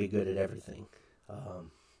 you can't be good at everything.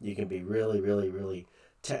 You can be really, really, really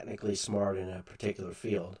technically smart in a particular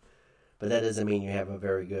field, but that doesn't mean you have a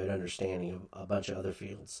very good understanding of a bunch of other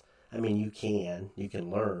fields. I mean, you can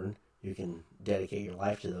learn, you can dedicate your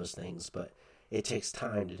life to those things, but it takes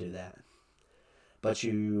time to do that. But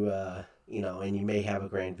and you may have a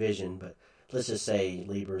grand vision, but let's just say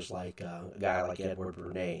Lieber's like a guy like Edward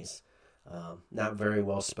Bernays, not very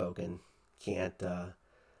well spoken, can't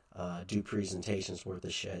do presentations worth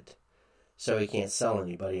of shit, so he can't sell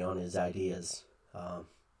anybody on his ideas.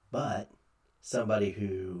 But somebody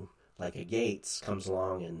who, like a Gates, comes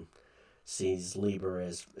along and sees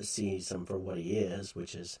him for what he is,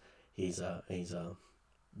 which is he's a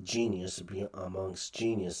genius amongst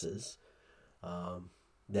geniuses,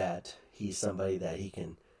 that he's somebody that he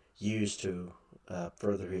can use to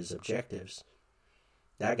further his objectives.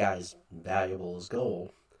 That guy's valuable as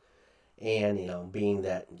gold. And, being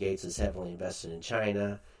that Gates is heavily invested in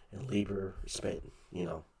China, and Lieber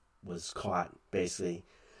was caught basically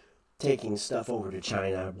taking stuff over to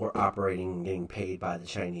China, we're operating and getting paid by the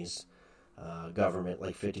Chinese government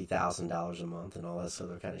like $50,000 a month and all this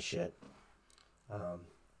other kind of shit.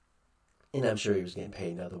 And I'm sure he was getting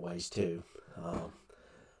paid in other ways too.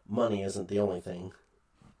 Money isn't the only thing.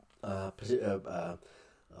 A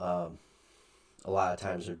lot of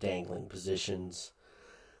times they're dangling positions,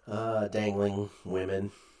 dangling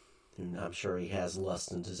women, and I'm sure he has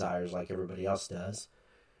lusts and desires like everybody else does.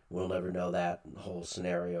 We'll never know that whole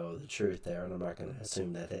scenario, the truth there, and I'm not going to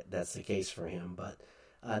assume that that's the case for him. But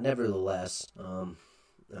nevertheless,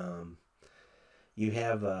 you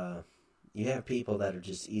have people that are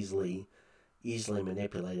just easily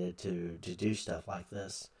manipulated to do stuff like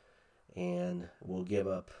this, and will give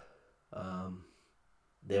up.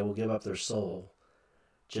 They will give up their soul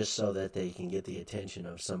just so that they can get the attention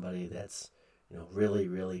of somebody that's really,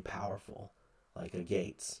 really powerful, like a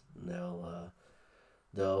Gates. And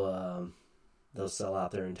they'll sell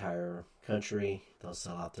out their entire country. They'll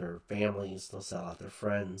sell out their families. They'll sell out their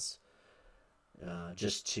friends,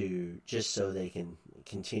 just so they can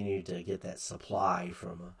continue to get that supply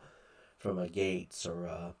from a Gates or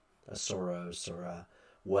a Soros or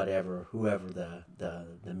whoever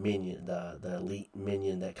the minion, the elite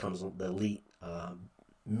minion that comes, the elite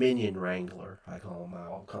minion wrangler.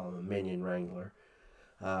 I'll call him a minion wrangler,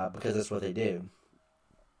 because that's what they do.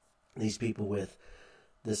 These people with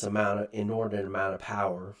this inordinate amount of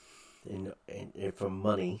power, and from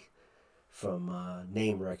money, from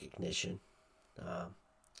name recognition,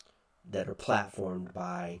 that are platformed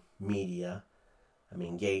by media. I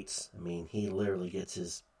mean, Gates, he literally gets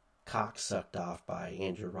his cock sucked off by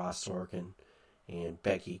Andrew Ross Sorkin and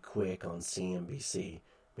Becky Quick on CNBC.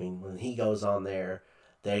 When he goes on there,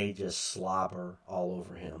 they just slobber all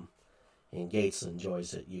over him. And Gates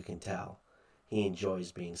enjoys it, you can tell. He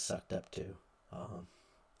enjoys being sucked up to.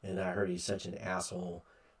 And I heard he's such an asshole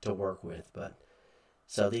to work with. But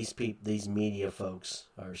so these media folks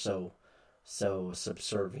are so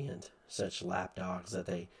subservient, such lapdogs, that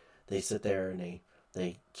they sit there and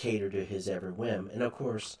they cater to his every whim. And of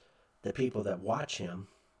course, the people that watch him,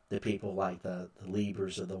 the people like the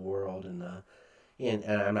Liebers of the world, and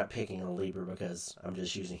I'm not picking on Lieber because I'm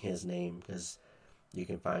just using his name, because you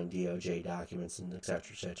can find DOJ documents and et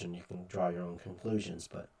cetera, and you can draw your own conclusions.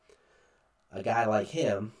 But a guy like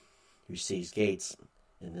him, who sees Gates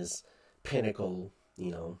in this pinnacle,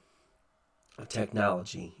 of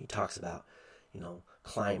technology, he talks about,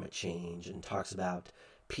 climate change, and talks about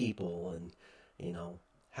people, and,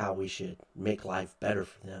 how we should make life better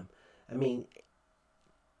for them.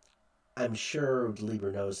 I'm sure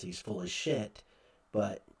Lieber knows he's full of shit,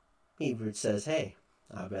 but Lieber says, hey,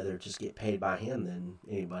 I'd rather just get paid by him than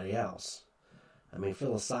anybody else.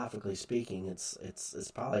 Philosophically speaking,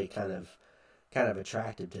 it's probably kind of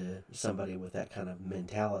attractive to somebody with that kind of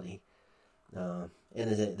mentality. And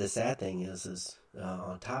the sad thing is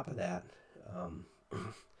on top of that,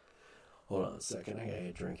 hold on a second, I gotta get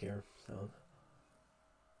a drink here. So,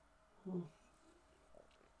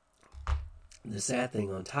 The sad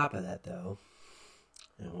thing on top of that, though,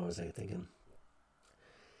 and what was I thinking,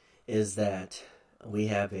 is that we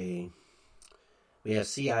have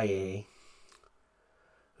CIA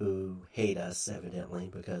who hate us, evidently,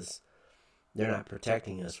 because they're not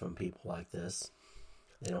protecting us from people like this.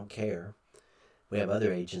 They don't care. We have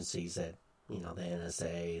other agencies that, the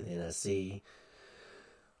NSA, the NSC,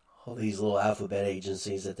 all these little alphabet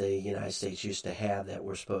agencies that the United States used to have that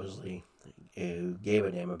were supposedly gave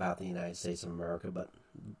a damn about the United States of America, but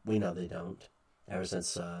we know they don't. Ever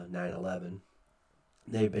since 9/11,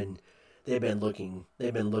 they've been looking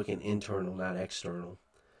internal, not external.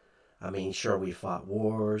 I mean, sure, we fought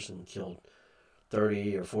wars and killed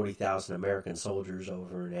 30 or 40,000 American soldiers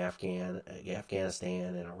over in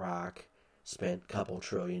Afghanistan and Iraq. Spent a couple $1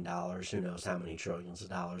 trillion. Who knows how many trillions of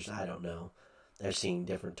dollars? I don't know. They're seeing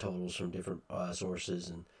different totals from different sources,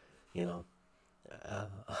 and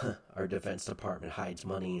our Defense Department hides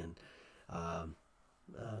money and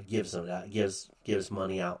gives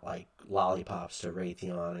money out like lollipops to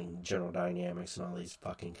Raytheon and General Dynamics and all these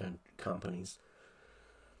fucking companies.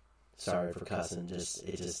 Sorry for cussing.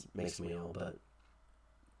 It just makes me ill. But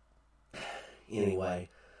anyway,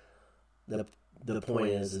 the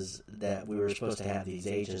point is that we were supposed to have these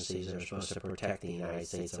agencies that are supposed to protect the United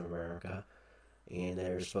States of America, and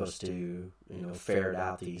they're supposed to, ferret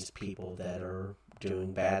out these people that are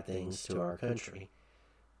doing bad things to our country.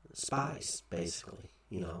 Spies, basically.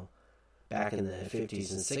 Back in the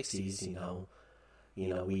 50s and 60s,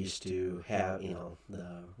 we used to have, the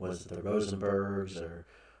Rosenbergs or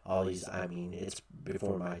all these. I mean, it's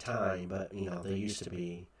before my time, but they used to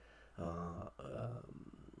be, an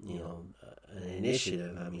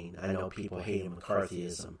initiative. I mean, I know people hate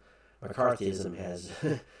McCarthyism. McCarthyism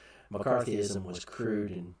was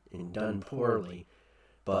crude and done poorly,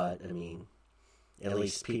 but I mean, at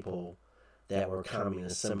least people that were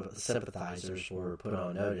communist sympathizers were put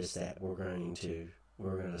on notice that we're going to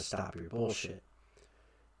stop your bullshit.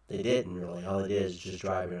 They didn't really. All they did is just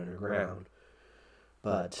drive it underground.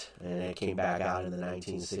 And it came back out in the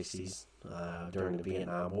 1960s during the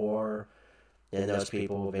Vietnam War. And those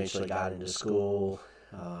people eventually got into school,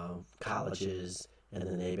 colleges, and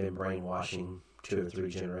then they've been brainwashing 2 or 3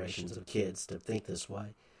 generations of kids to think this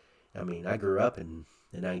way. I mean, I grew up in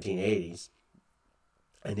the 1980s.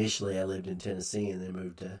 Initially, I lived in Tennessee and then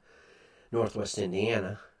moved to Northwest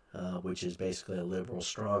Indiana, which is basically a liberal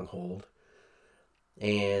stronghold.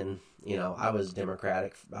 And, I was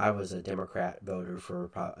Democratic. I was a Democrat voter for,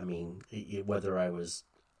 whether I was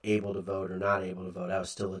able to vote or not able to vote, I was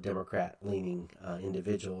still a Democrat-leaning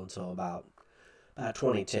individual until about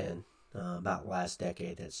 2010. About last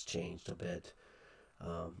decade, that's changed a bit.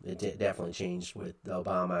 It definitely changed with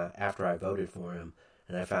Obama after I voted for him,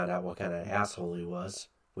 and I found out what kind of asshole he was,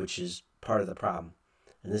 which is part of the problem.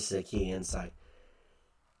 And this is a key insight.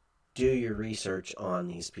 Do your research on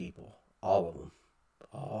these people, all of them,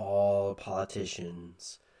 all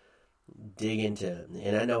politicians. Dig into,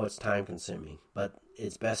 and I know it's time consuming, but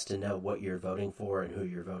it's best to know what you're voting for and who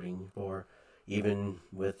you're voting for, even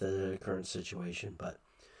with the current situation. But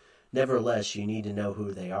nevertheless, you need to know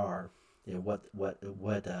who they are and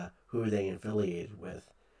who they affiliated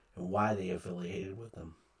with and why they affiliated with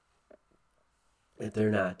them. If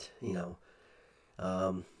they're not,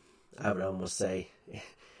 I would almost say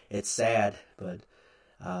it's sad, but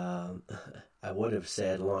I would have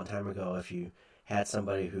said a long time ago, if you had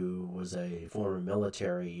somebody who was a former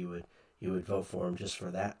military, you would vote for him just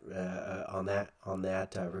for that on that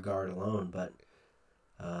regard alone. But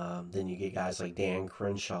then you get guys like Dan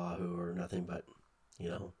Crenshaw, who are nothing but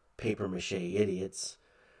paper mache idiots,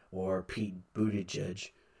 or Pete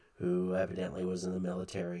Buttigieg, who evidently was in the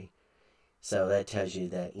military. So that tells you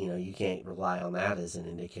that you can't rely on that as an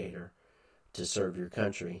indicator to serve your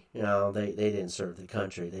country. They didn't serve the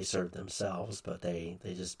country, they served themselves, but they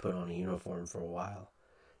just put on a uniform for a while.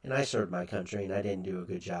 And I served my country, and I didn't do a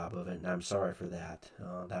good job of it, and I'm sorry for that.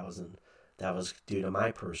 That was due to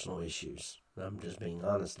my personal issues. I'm just being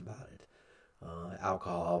honest about it.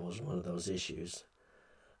 Alcohol was one of those issues,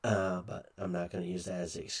 but I'm not going to use that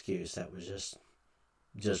as an excuse. That was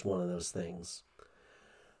just one of those things.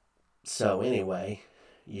 So anyway,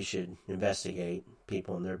 you should investigate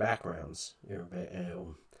people and their backgrounds.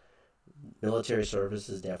 Military service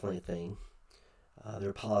is definitely a thing.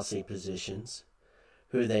 Their policy positions,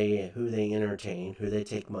 who they entertain, who they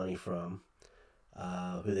take money from,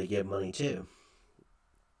 who they give money to.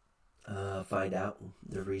 Find out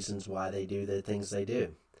the reasons why they do the things they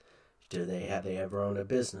do. Have they ever owned a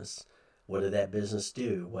business? What did that business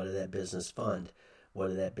do? What did that business fund? What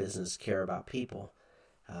did that business care about people?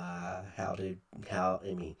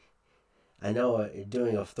 I know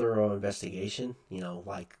doing a thorough investigation,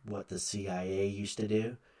 like what the CIA used to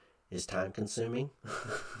do, is time consuming.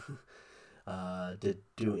 To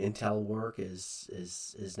do intel work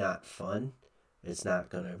is not fun. It's not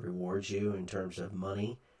going to reward you in terms of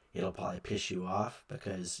money. It'll probably piss you off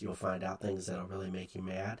because you'll find out things that'll really make you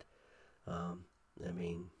mad.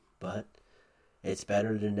 But it's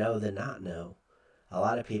better to know than not know. A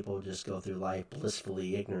lot of people just go through life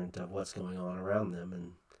blissfully ignorant of what's going on around them,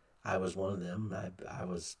 and I was one of them. I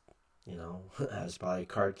was, I was probably a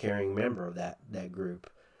card-carrying member of that group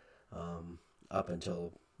up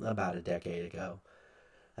until about a decade ago.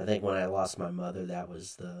 I think when I lost my mother, that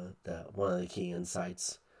was the one of the key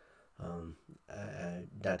insights.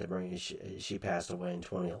 Not to bring she passed away in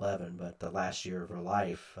 2011, but the last year of her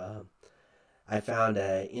life, I found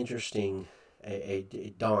it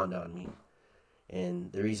dawned on me.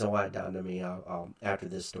 And the reason why it dawned on me, I'll after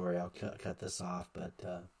this story, I'll cut this off, but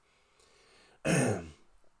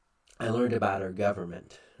I learned about our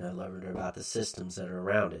government. I learned about the systems that are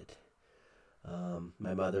around it.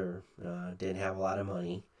 My mother didn't have a lot of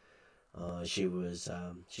money. She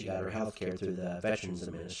got her health care through the Veterans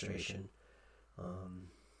Administration,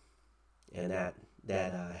 and that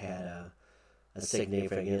had a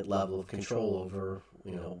significant level of control over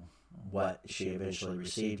what she eventually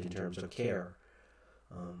received in terms of care.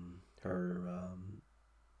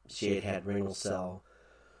 She had renal cell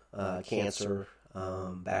cancer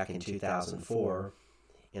back in 2004,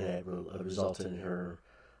 and it resulted in her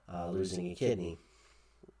losing a kidney.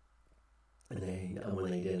 And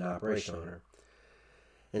when they did an operation on her.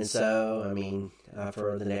 And so,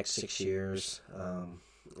 for the next 6 years,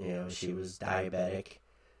 she was diabetic.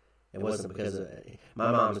 It wasn't because of...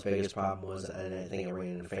 My mom's biggest problem was, and I think it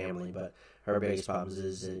ran in the family, but her biggest problem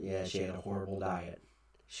is that, she had a horrible diet.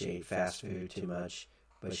 She ate fast food too much,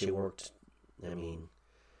 but she worked,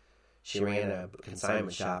 she ran a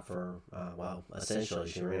consignment shop for, essentially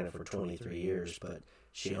she ran it for 23 years, but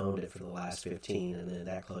she owned it for the last 15, and then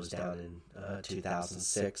that closed down in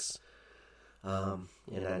 2006. And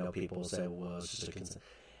I know people say, well,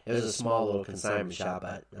 it was a small little consignment shop,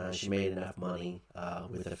 but she made enough money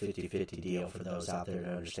with a 50-50 deal for those out there to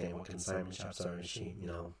understand what consignment shops are. And she,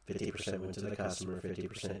 50% went to the customer,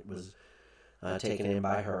 50% was taken in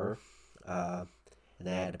by her, and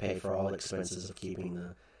they had to pay for all expenses of keeping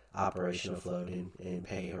the operation afloat and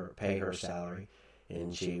pay her salary.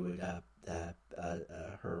 And she would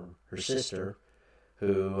her sister,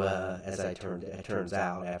 who, as it turns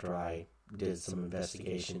out, after I did some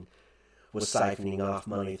investigation, was siphoning off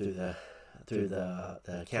money through the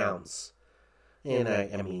accounts. And I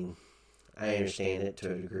understand it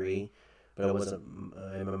to a degree, but it wasn't.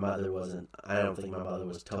 My mother wasn't. I don't think my mother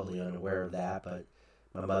was totally unaware of that, but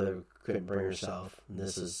my mother couldn't bring herself. And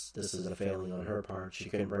this is a failing on her part. She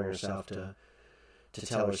couldn't bring herself to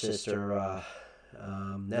tell her sister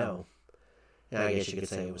no. And I guess you could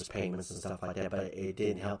say it was payments and stuff like that, but it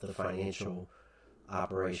didn't help the financial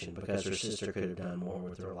operation because her sister could have done more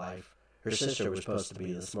with her life. Her sister was supposed to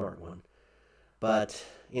be the smart one. But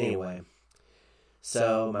anyway,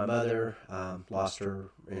 so my mother lost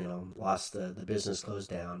the business closed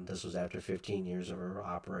down. This was after 15 years of her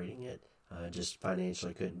operating it. Just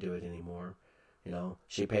financially couldn't do it anymore.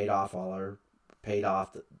 She paid off I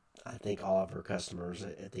think all of her customers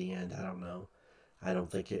at the end. I don't know. I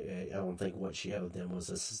don't think what she owed them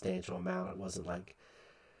was a substantial amount. It wasn't like,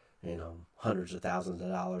 hundreds of thousands of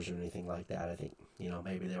dollars or anything like that. I think,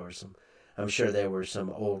 maybe I'm sure there were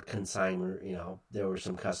some old consignor, there were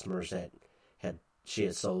some customers that she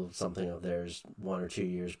had sold something of theirs 1 or 2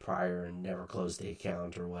 years prior and never closed the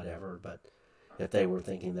account or whatever. But if they were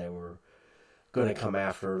thinking they were going to come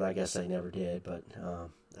after her, I guess they never did. But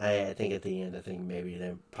I think at the end, maybe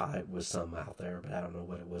there probably was some out there, but I don't know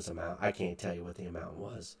what it was amount. I can't tell you what the amount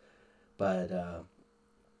was. But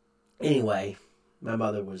anyway, my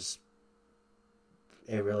mother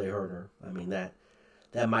it really hurt her.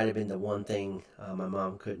 That might have been the one thing my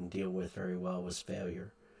mom couldn't deal with very well was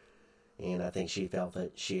failure. And I think she felt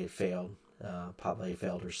that she had failed, probably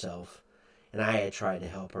failed herself. And I had tried to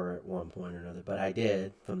help her at one point or another, but I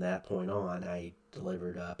did. From that point on, I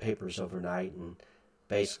delivered papers overnight, and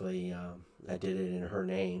basically I did it in her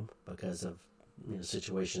name because of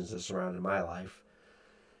situations that surrounded my life.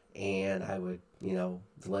 And I would,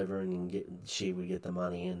 deliver and she would get the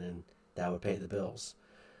money, and then that would pay the bills.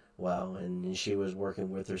 Well, and she was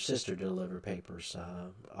working with her sister to deliver papers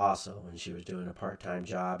also, and she was doing a part-time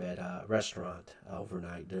job at a restaurant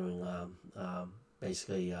overnight doing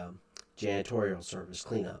basically janitorial service,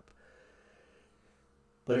 cleanup.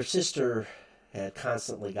 But her sister had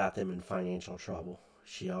constantly got them in financial trouble.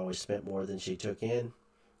 She always spent more than she took in,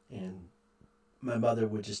 and my mother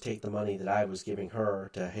would just take the money that I was giving her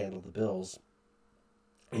to handle the bills,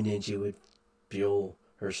 and then she would fuel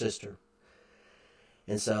her sister.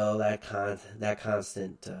 And so that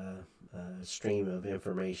constant stream of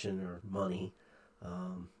information or money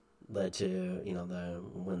led to,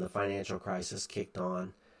 when the financial crisis kicked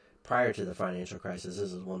on. Prior to the financial crisis,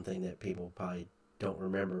 this is one thing that people probably don't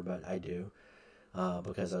remember, but I do,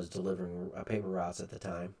 because I was delivering paper routes at the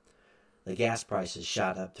time. The gas prices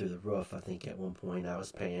shot up through the roof. I think at one point I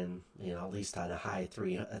was paying, at least on a high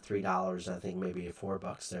 $3. I think maybe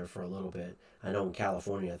 $4 there for a little bit. I know in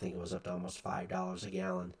California, I think it was up to almost $5 a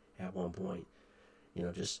gallon at one point.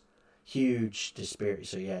 Just huge disparity.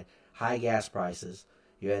 So you had high gas prices.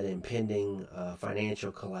 You had impending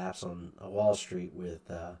financial collapse on Wall Street with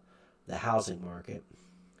the housing market,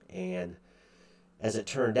 and as it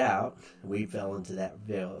turned out, we fell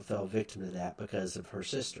victim to that because of her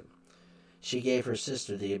sister. She gave her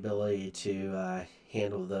sister the ability to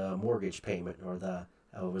handle the mortgage payment, or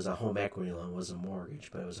it was a home equity loan. It wasn't a mortgage,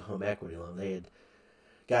 but it was a home equity loan. They had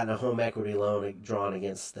gotten a home equity loan drawn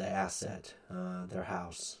against the asset, their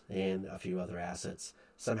house, and a few other assets.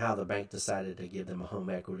 Somehow the bank decided to give them a home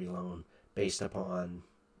equity loan based upon,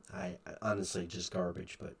 I honestly, just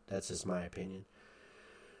garbage, but that's just my opinion.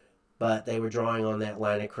 But they were drawing on that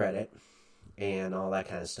line of credit and all that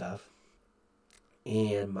kind of stuff.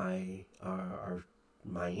 And my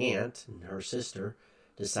aunt and her sister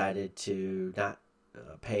decided to not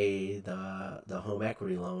pay the home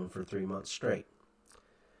equity loan for 3 months straight.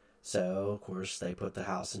 So, of course, they put the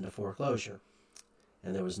house into foreclosure.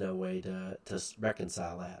 And there was no way to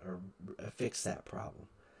reconcile that or fix that problem.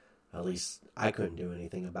 At least I couldn't do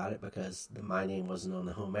anything about it because my name wasn't on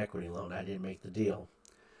the home equity loan. I didn't make the deal.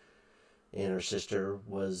 And her sister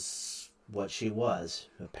was what she was,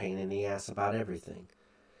 a pain in the ass about everything.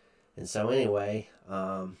 And so anyway,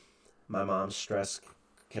 my mom's stress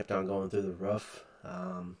kept on going through the roof.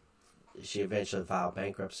 She eventually filed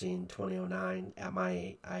bankruptcy in 2009.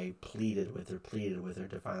 I pleaded with her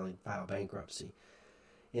to finally file bankruptcy.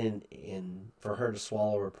 And for her to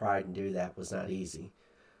swallow her pride and do that was not easy.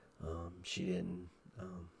 She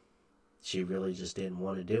really just didn't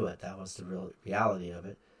want to do it. That was the real reality of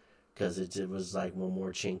it. Because it was like one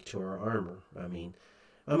more chink to her armor. I mean,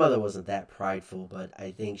 my mother wasn't that prideful, but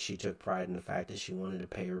I think she took pride in the fact that she wanted to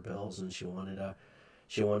pay her bills, and she wanted to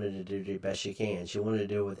do the best she can. She wanted to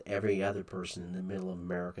do what every other person in the middle of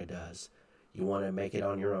America does. You want to make it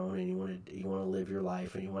on your own, and you want to live your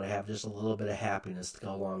life, and you want to have just a little bit of happiness to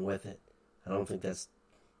go along with it. I don't think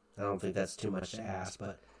that's too much to ask,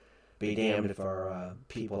 but be damned if our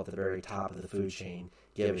people at the very top of the food chain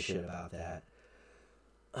give a shit about that.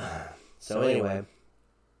 So anyway,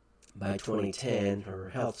 by 2010, her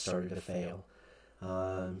health started to fail.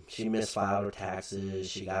 She misfiled her taxes.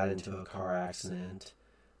 She got into a car accident,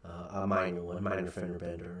 a minor fender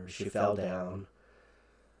bender. She fell down.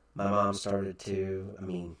 My mom started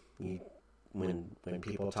to, when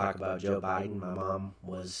people talk about Joe Biden, my mom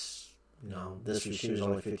was, she was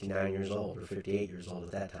only 59 years old or 58 years old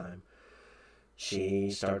at that time. She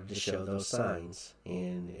started to show those signs,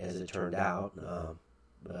 and as it turned out,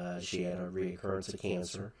 she had a reoccurrence of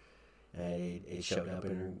cancer. It showed up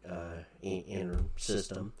in her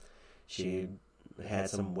system. She had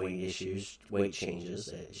some weight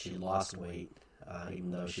changes. She lost weight,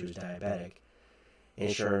 even though she was diabetic.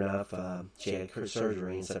 And sure enough, she had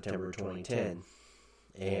surgery in September 2010,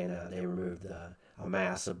 and they removed a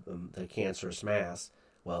mass of the cancerous mass.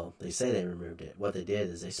 Well, they say they removed it. What they did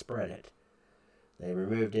is they spread it. They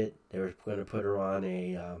removed it. They were going to put her on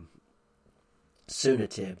a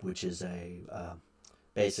Sunitib, which is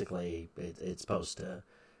basically it's supposed to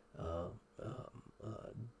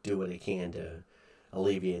do what it can to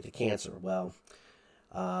alleviate the cancer. Well,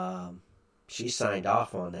 she signed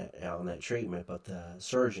off on that treatment, but the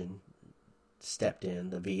surgeon stepped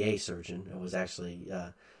in. The VA surgeon was actually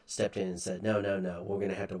stepped in and said, "No, we're going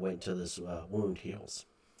to have to wait until this wound heals."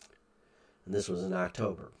 And this was in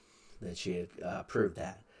October that she had approved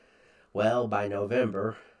that. Well, by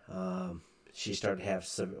November, she started to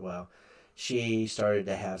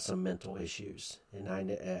have some mental issues,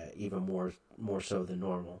 and even more so than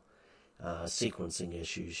normal. Sequencing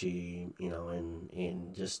issues. She,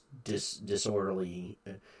 and just disorderly.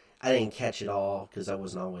 I didn't catch it all because I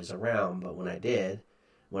wasn't always around, but when I did,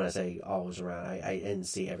 when I say always around, I didn't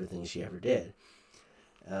see everything she ever did.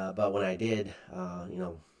 But when I did,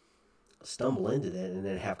 stumble into that and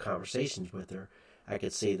then have conversations with her, I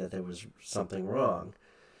could see that there was something wrong.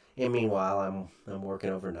 And meanwhile, I'm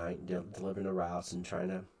working overnight, delivering the routes and trying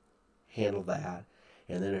to handle that.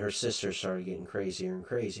 And then her sister started getting crazier and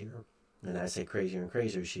crazier. and I say crazier and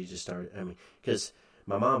crazier, she just started, because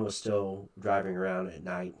my mom was still driving around at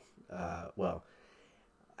night,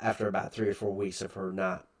 after about 3 or 4 weeks of her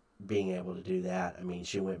not being able to do that,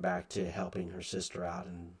 she went back to helping her sister out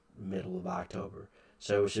in the middle of October.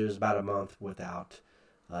 So she was about a month without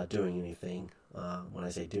doing anything. When I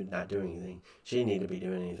say not doing anything, she didn't need to be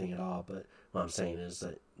doing anything at all, but what I'm saying is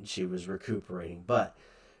that she was recuperating. But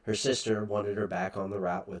her sister wanted her back on the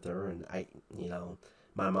route with her, and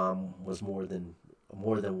my mom was more than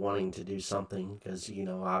wanting to do something, because,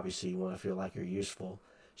 obviously you want to feel like you're useful.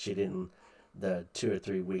 She didn't, the 2 or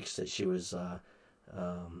 3 weeks that she was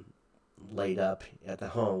laid up at the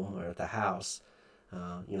home or at the house,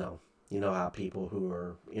 you know how people who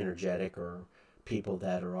are energetic or people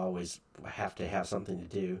that are always have to have something to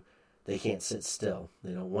do, they can't sit still.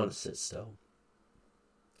 They don't want to sit still.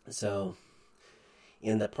 So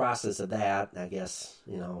in the process of that, I guess,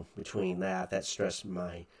 between that stressed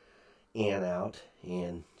my aunt out,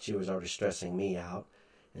 and she was already stressing me out,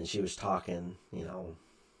 and she was talking,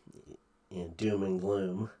 in doom and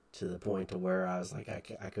gloom, to the point to where I was like,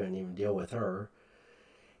 I couldn't even deal with her.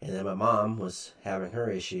 And then my mom was having her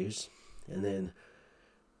issues, and then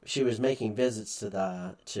she was making visits to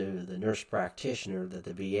the nurse practitioner that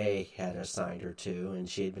the VA had assigned her to, and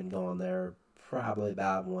she had been going there probably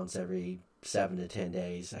about once every 7 to 10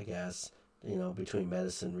 days, I guess, between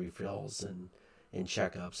medicine refills and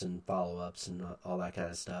checkups and follow-ups and all that kind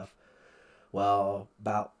of stuff. Well,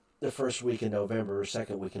 about the first week in November, or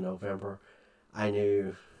second week in November, I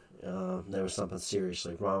knew there was something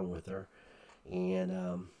seriously wrong with her.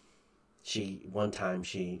 And one time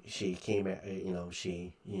she came at,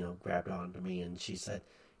 she grabbed onto me and she said,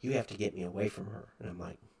 "You have to get me away from her." And I'm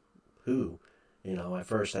like, "Who?" At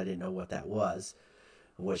first I didn't know what that was,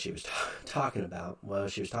 what she was talking about. Well,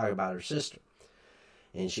 she was talking about her sister,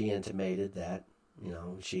 and she intimated that,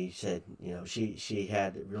 she said, she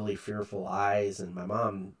had really fearful eyes, and my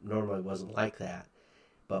mom normally wasn't like that,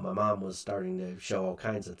 but my mom was starting to show all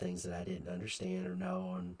kinds of things that I didn't understand or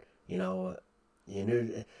know, and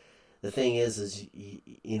the thing is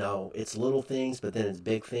it's little things, but then it's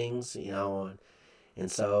big things, and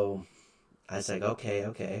so I was like, okay,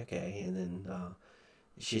 and then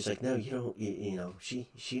she's like, "No, you don't."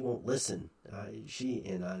 She won't listen.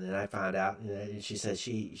 And I found out, and she said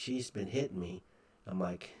she's been hitting me. I'm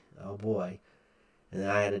like, oh boy, and then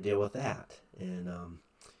I had to deal with that. And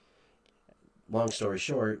long story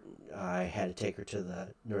short, I had to take her to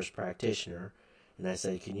the nurse practitioner, and I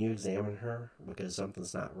said, "Can you examine her, because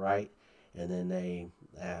something's not right?" And then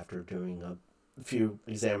after doing a few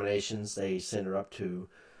examinations, they sent her up to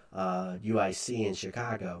UIC in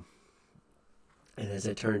Chicago. And as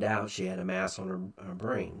it turned out, she had a mass on her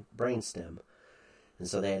brain stem. And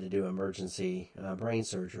so they had to do emergency brain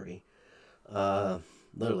surgery.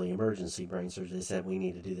 Literally emergency brain surgery. They said, "We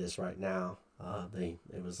need to do this right now."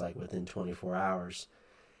 It was like within 24 hours.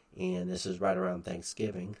 And this is right around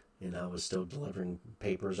Thanksgiving. And I was still delivering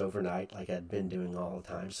papers overnight like I'd been doing all the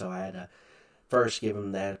time. So I had to first give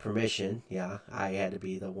them that permission. Yeah, I had to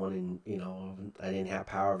be the one I didn't have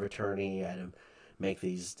power of attorney. I had to make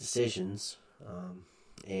these decisions.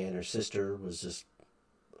 And her sister was just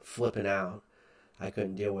flipping out. I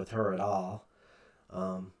couldn't deal with her at all,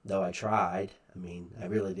 though I tried. I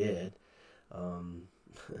really did. And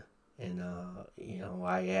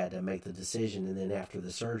I had to make the decision. And then after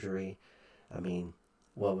the surgery,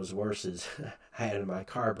 what was worse is I had my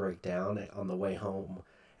car break down on the way home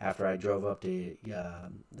after I drove up to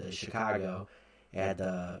the Chicago. I had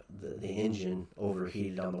the engine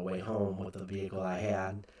overheated on the way home with the vehicle I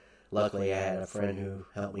had. Luckily, I had a friend who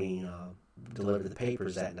helped me deliver the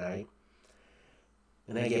papers that night.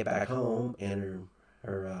 And I get back home, and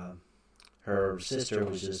her sister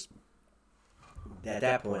was just, at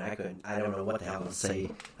that point, I don't know what the hell to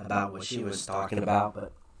say about what she was talking about,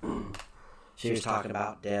 but she was talking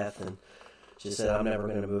about death, and she said, "I'm never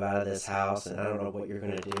going to move out of this house, and I don't know what you're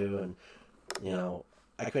going to do." And,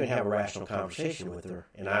 I couldn't have a rational conversation with her,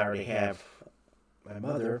 and I already have my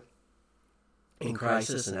mother in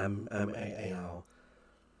crisis, and I'm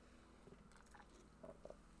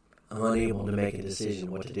unable to make a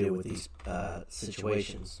decision what to do with these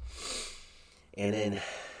situations. And then,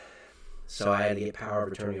 so I had to get power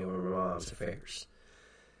of attorney over my mom's affairs.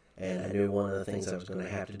 And I knew one of the things I was going to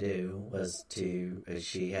have to do was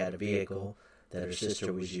she had a vehicle that her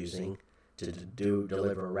sister was using to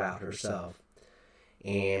deliver a route herself.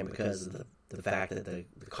 And because of the fact that the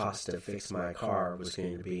cost to fix my car was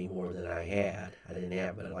going to be more than I had, I didn't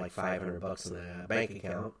have but like $500 in the bank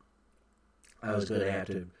account, I was going to have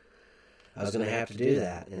to do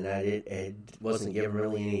that, and it wasn't given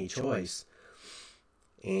really any choice.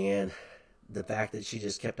 And the fact that she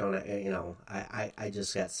just kept on, I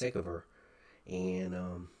just got sick of her. And,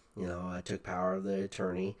 I took power of the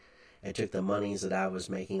attorney. I took the monies that I was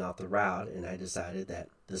making off the route, and I decided that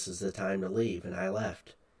this is the time to leave, and I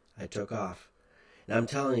left. I took off. And I'm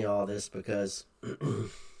telling you all this because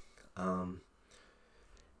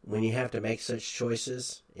when you have to make such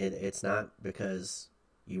choices, it's not because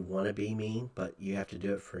you want to be mean, but you have to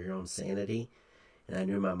do it for your own sanity. And I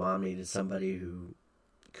knew my mom needed somebody who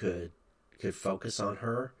could focus on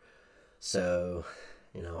her. So,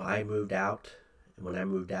 I moved out. And when I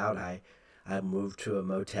moved out, I moved to a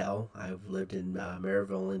motel. I've lived in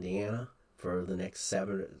Maryville, Indiana for the next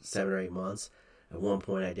 7 or 8 months. At one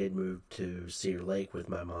point, I did move to Cedar Lake with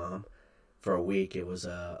my mom for a week. It was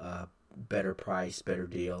a better price, better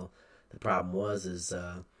deal. The problem was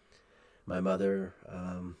my mother,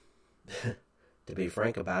 to be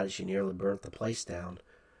frank about it, she nearly burnt the place down.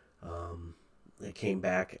 It came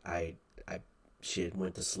back. She had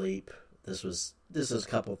went to sleep. This was a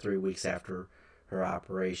couple 3 weeks after her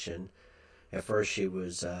operation. At first, she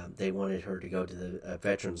was. They wanted her to go to the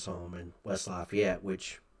veterans home in West Lafayette,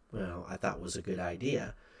 which, I thought was a good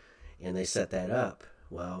idea, and they set that up.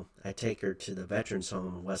 Well, I take her to the veterans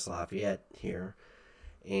home in West Lafayette here,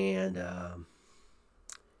 and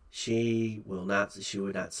she would not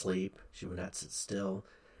sleep. She would not sit still.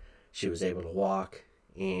 She was able to walk,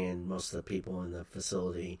 and most of the people in the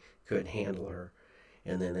facility couldn't handle her.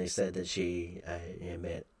 And then they said that she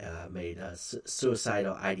made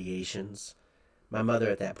suicidal ideations. My mother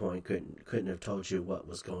at that point couldn't have told you what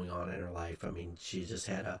was going on in her life. I mean, she just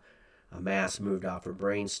had a mass moved off her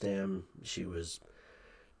brainstem. She was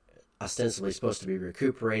ostensibly supposed to be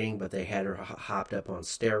recuperating, but they had her hopped up on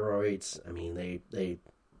steroids. I mean, they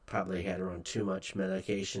probably had her on too much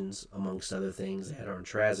medications, amongst other things. They had her on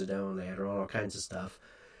trazodone. They had her on all kinds of stuff.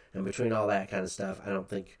 And between all that kind of stuff, I don't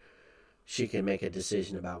think she could make a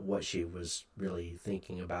decision about what she was really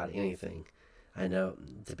thinking about anything. I know,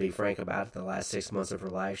 to be frank about it, the last 6 months of her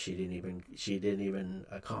life, she didn't even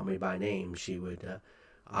call me by name. She would,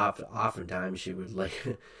 oftentimes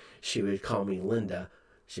she would call me Linda.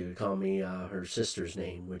 She would call me her sister's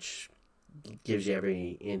name, which gives you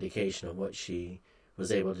every indication of what she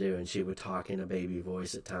was able to do. And she would talk in a baby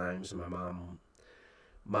voice at times. My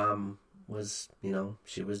mom was,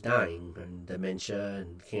 she was dying, and dementia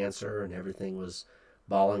and cancer and everything was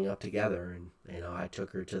balling up together. And, I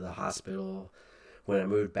took her to the hospital. When I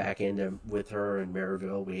moved back with her in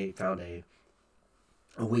Maryville, we found a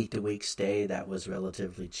week-to-week stay that was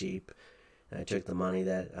relatively cheap. And I took the money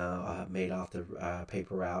that I made off the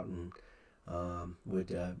paper route and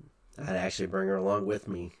I'd actually bring her along with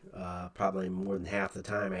me, probably more than half the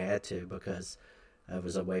time I had to, because it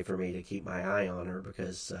was a way for me to keep my eye on her,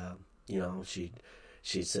 because she'd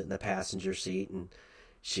sit in the passenger seat and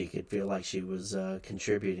she could feel like she was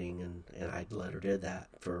contributing, and I'd let her do that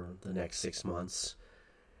for the next 6 months.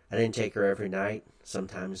 I didn't take her every night.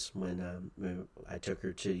 Sometimes when I took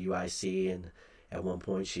her to UIC, and at one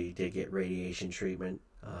point she did get radiation treatment.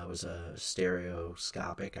 It was a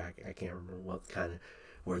stereoscopic, I can't remember what kind of,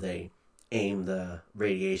 where they aim the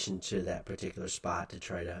radiation to that particular spot to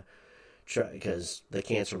try, because the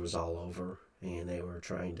cancer was all over, and they were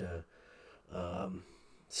trying to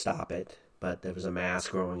stop it. But there was a mass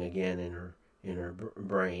growing again in her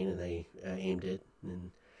brain, and they aimed it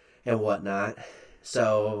and whatnot.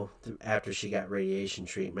 So after she got radiation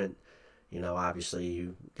treatment, obviously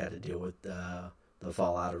you got to deal with the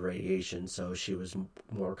fallout of radiation. So she was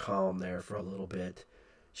more calm there for a little bit.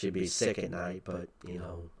 She'd be sick at night, but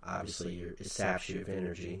obviously it saps you of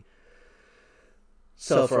energy.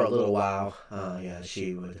 So for a little while,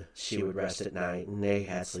 she would rest at night, and they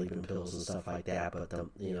had sleeping pills and stuff like that. But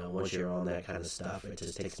once you're on that kind of stuff, it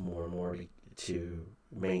just takes more and more to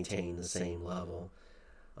maintain the same level.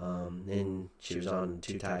 And she was on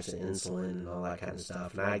 2 types of insulin and all that kind of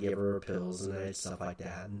stuff. And I give her pills and stuff like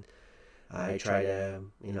that. And I try to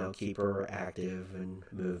keep her active and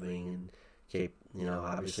moving, and keep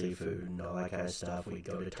obviously food and all that kind of stuff. We'd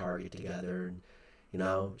go to Target together, and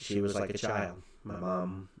she was like a child. My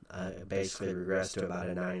mom basically regressed to about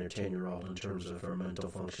a 9 or 10-year-old in terms of her mental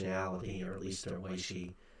functionality, or at least the way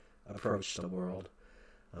she approached the world,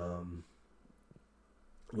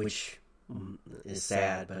 which is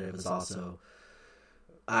sad, but it was also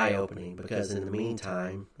eye-opening, because in the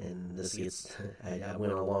meantime, and this gets, I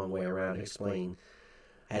went a long way around to explain,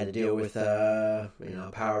 I had to deal with,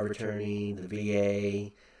 power of attorney, the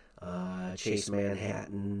VA, Chase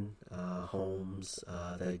Manhattan, Homes,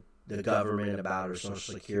 the government about her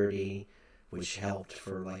Social Security, which helped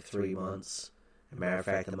for like 3 months. As a matter of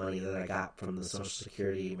fact, the money that I got from the Social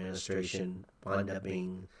Security Administration wound up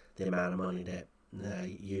being the amount of money that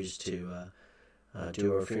I used to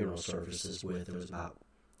do her funeral services with. It was about,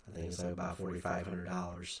 I think it's like about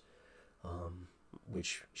 $4,500,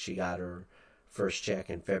 which she got her first check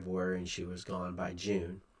in February and she was gone by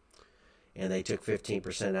June. And they took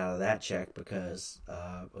 15% out of that check because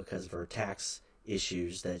of her tax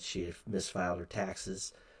issues, that she had misfiled her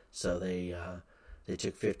taxes. So they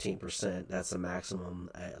took 15%. That's the maximum,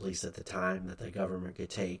 at least at the time, that the government could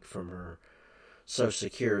take from her Social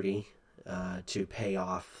Security to pay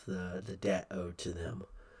off the debt owed to them.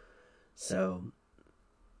 So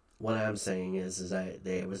what I'm saying is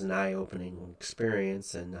it was an eye-opening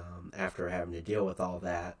experience, and after having to deal with all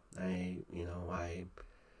that, I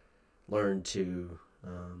learned to,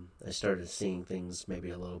 I started seeing things maybe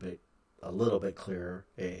a little bit clearer.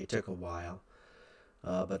 It took a while,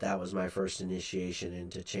 but that was my first initiation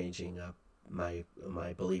into changing up my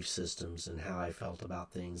belief systems and how I felt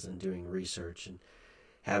about things, and doing research and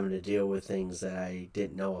having to deal with things that I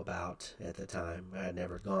didn't know about at the time. I had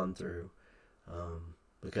never gone through,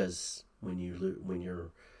 because when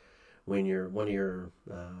you're one of your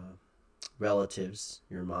relatives,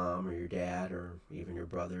 your mom or your dad or even your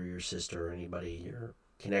brother or your sister or anybody you're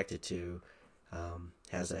connected to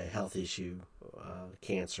has a health issue,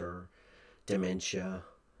 cancer, dementia,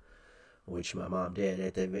 which my mom did.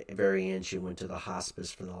 At the very end, she went to the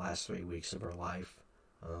hospice for the last 3 weeks of her life,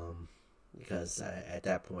 because at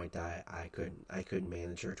that point I couldn't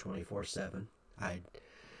manage her 24/7.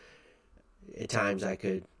 At times I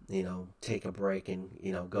could take a break and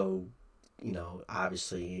go,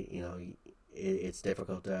 obviously it's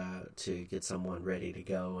difficult to get someone ready to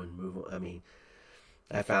go and move. I mean,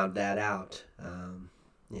 I found that out.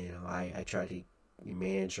 I tried to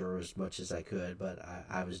manage her as much as I could, but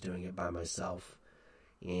I was doing it by myself,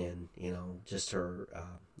 and just her,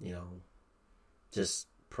 just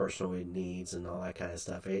personal needs and all that kind of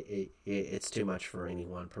stuff. It's too much for any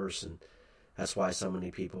one person. That's why so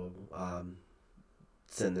many people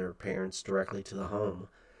send their parents directly to the home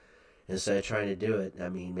instead of trying to do it. I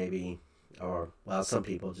mean, some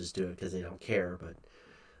people just do it because they don't care, but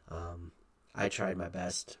I tried my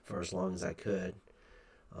best for as long as I could.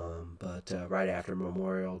 But right after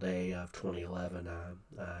Memorial Day of 2011,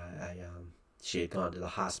 she had gone to the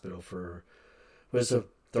hospital it was the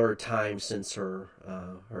third time since her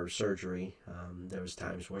surgery. There was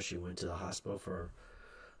times where she went to the hospital for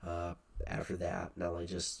after that, not only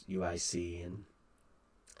just UIC and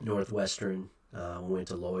Northwestern, went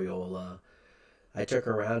to Loyola. I took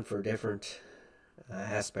her around for different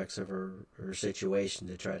aspects of her situation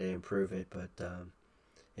to try to improve it, but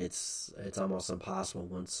it's almost impossible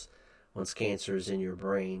once cancer is in your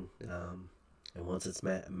brain, and once it's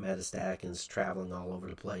metastatic and it's traveling all over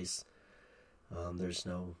the place.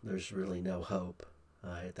 There's really no hope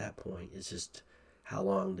at that point. It's just how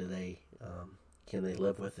long can they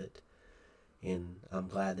live with it? And I'm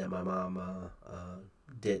glad that my mom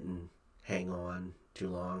didn't hang on too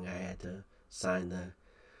long. I had to sign the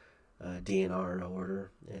DNR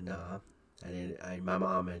order, and my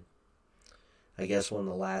mom had, I guess, one of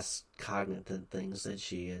the last cognitive things that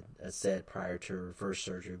she had said prior to her first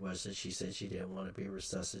surgery was that she said she didn't want to be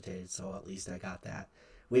resuscitated. So at least I got that.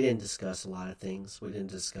 We didn't discuss a lot of things. We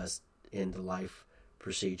didn't discuss end-of-life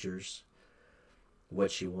procedures,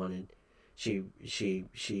 what she wanted. She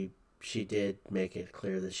did make it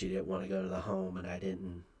clear that she didn't want to go to the home, and I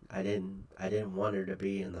didn't want her to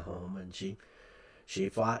be in the home, and she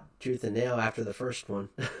fought tooth and nail after the first one.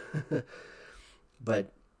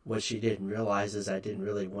 But what she didn't realize is I didn't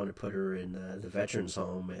really want to put her in the veterans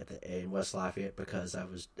home in West Lafayette because I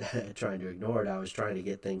was trying to ignore it. I was trying to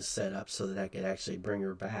get things set up so that I could actually bring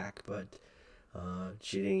her back, but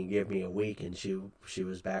she didn't give me a week, and she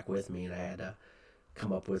was back with me, and I had to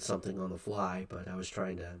come up with something on the fly. But I was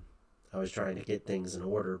trying to get things in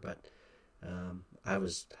order, but I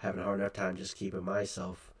was having a hard enough time just keeping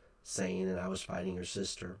myself sane, and I was fighting her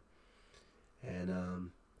sister.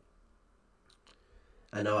 And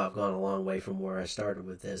I know I've gone a long way from where I started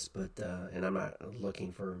with this, but and I'm not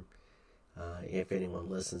looking for, if anyone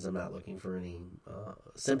listens, I'm not looking for any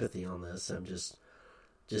sympathy on this. I'm just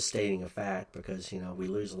stating a fact, because we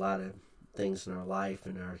lose a lot of things in our life,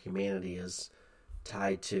 and our humanity is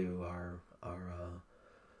tied to our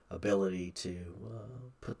ability to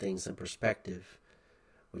put things in perspective,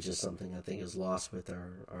 which is something I think is lost with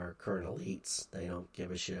our current elites. They don't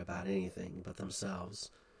give a shit about anything but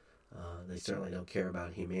themselves. They certainly don't care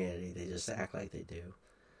about humanity. They just act like they do.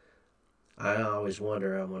 I always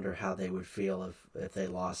wonder how they would feel if they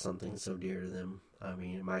lost something so dear to them. I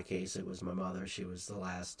mean, in my case, it was my mother. She was the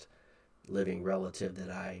last living relative that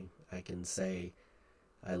I can say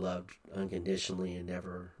I loved unconditionally and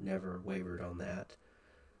never wavered on that.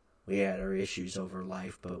 We had our issues over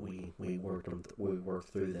life, but we worked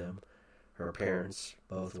through them. Her parents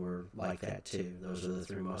both were like that too. Those are the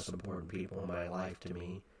three most important people in my life to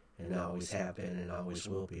me, and always have been and always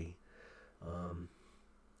will be. I'm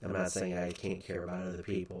not saying I can't care about other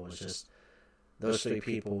people. It's just those three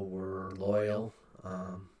people were loyal,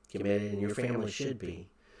 committed, and your family should be.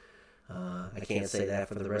 I can't say that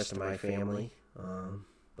for the rest of my family,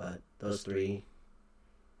 but those three,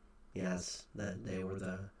 yes, they're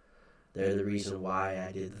the reason why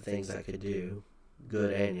I did the things I could do,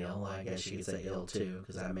 good and ill. I guess you could say ill too,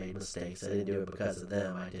 because I made mistakes. I didn't do it because of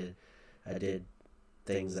them. I did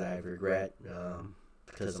things that I regret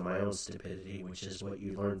because of my own stupidity, which is what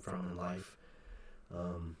you learn from in life.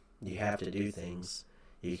 You have to do things.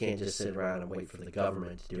 You can't just sit around and wait for the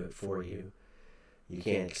government to do it for you. You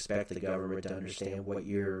can't expect the government to understand what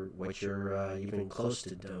you're even close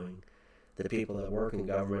to doing. The people that work in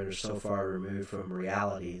government are so far removed from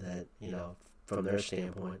reality that, from their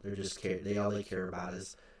standpoint, all they care about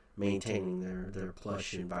is maintaining their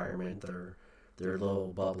plush environment, their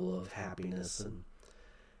little bubble of happiness, and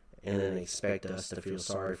then expect us to feel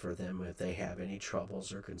sorry for them if they have any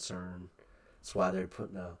troubles or concern. That's why they're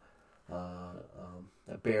putting a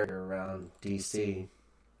barrier around D.C.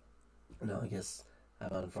 I guess I've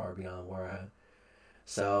gone far beyond where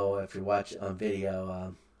So if you watch on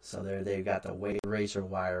video, so they've got the razor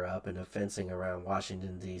wire up and the fencing around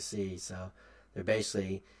Washington D.C. So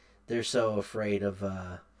they're so afraid of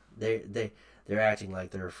they're acting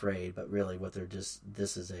like they're afraid, but really what they're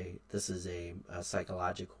this is a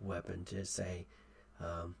psychological weapon to say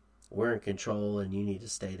we're in control and you need to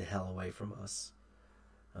stay the hell away from us.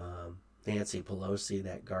 Nancy Pelosi,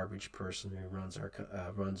 that garbage person who runs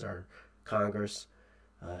our Congress,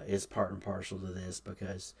 is part and parcel to this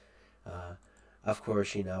because. Of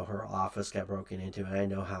course, her office got broken into, and I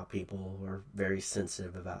know how people are very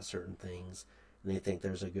sensitive about certain things, and they think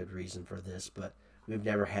there's a good reason for this, but we've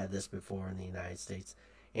never had this before in the United States.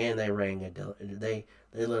 And they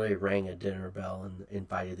literally rang a dinner bell and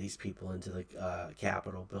invited these people into the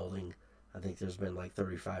Capitol building. I think there's been like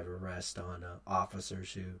 35 arrests on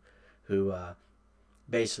officers who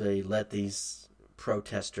basically let these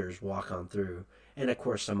protesters walk on through. And of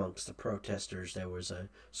course, amongst the protesters, there was a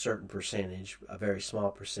certain percentage, a very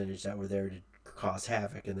small percentage, that were there to cause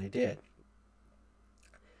havoc, and they did.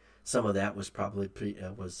 Some of that was probably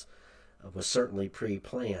was certainly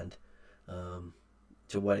pre-planned.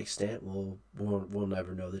 To what extent, we'll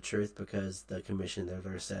never know the truth because the commission that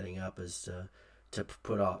they're setting up is to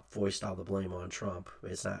foist all the blame on Trump.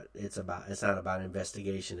 It's not about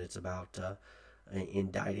investigation. It's about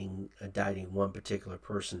indicting one particular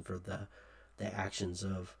person for the actions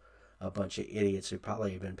of a bunch of idiots who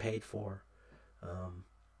probably have been paid for.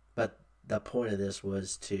 But the point of this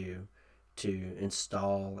was to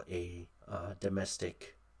install a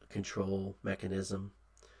domestic control mechanism,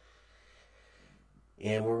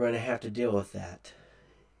 and we're going to have to deal with that.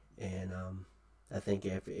 And I think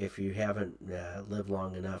if you haven't lived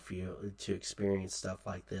long enough to experience stuff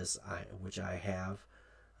like this, which I have,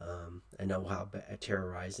 I know how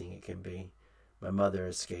terrorizing it can be. My mother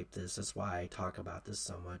escaped this. That's why I talk about this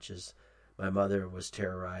so much. Is my mother was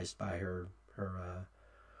terrorized by her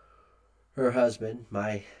husband,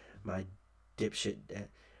 my dipshit,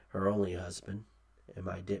 her only husband, and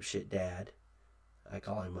my dipshit dad. I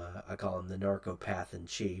call him the narcopath in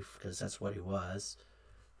chief because that's what he was.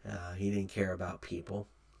 He didn't care about people,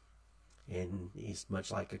 and he's much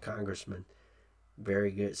like a congressman, very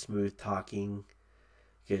good, smooth talking,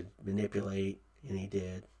 could manipulate, and he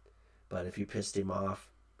did. But if you pissed him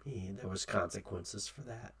off, there was consequences for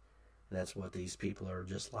that. And that's what these people are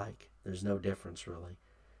just like. There's no difference, really.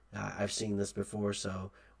 I've seen this before,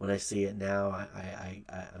 so when I see it now,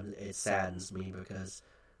 it saddens me because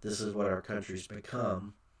this is what our country's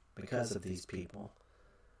become because of these people.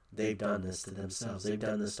 They've done this to themselves. They've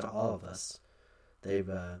done this to all of us.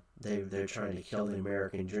 They're trying to kill the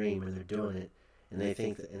American dream, and they're doing it. And they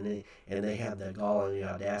think that, and they have the gall and the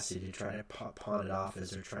audacity to try to pawn it off as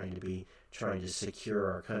they're trying to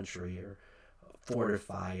secure our country or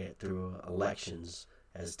fortify it through elections,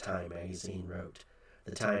 as Time magazine wrote.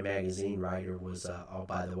 The Time magazine writer was,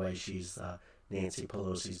 by the way, she's Nancy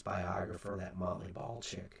Pelosi's biographer, that Motley Ball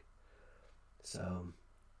chick. So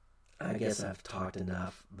I guess I've talked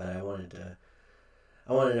enough, but I wanted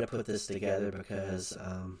to put this together because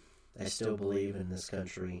I still believe in this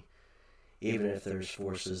country. Even if there's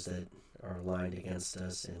forces that are aligned against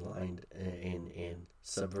us and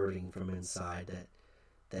subverting from inside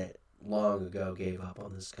that long ago gave up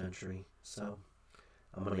on this country. So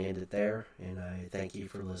I'm going to end it there, and I thank you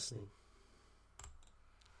for listening.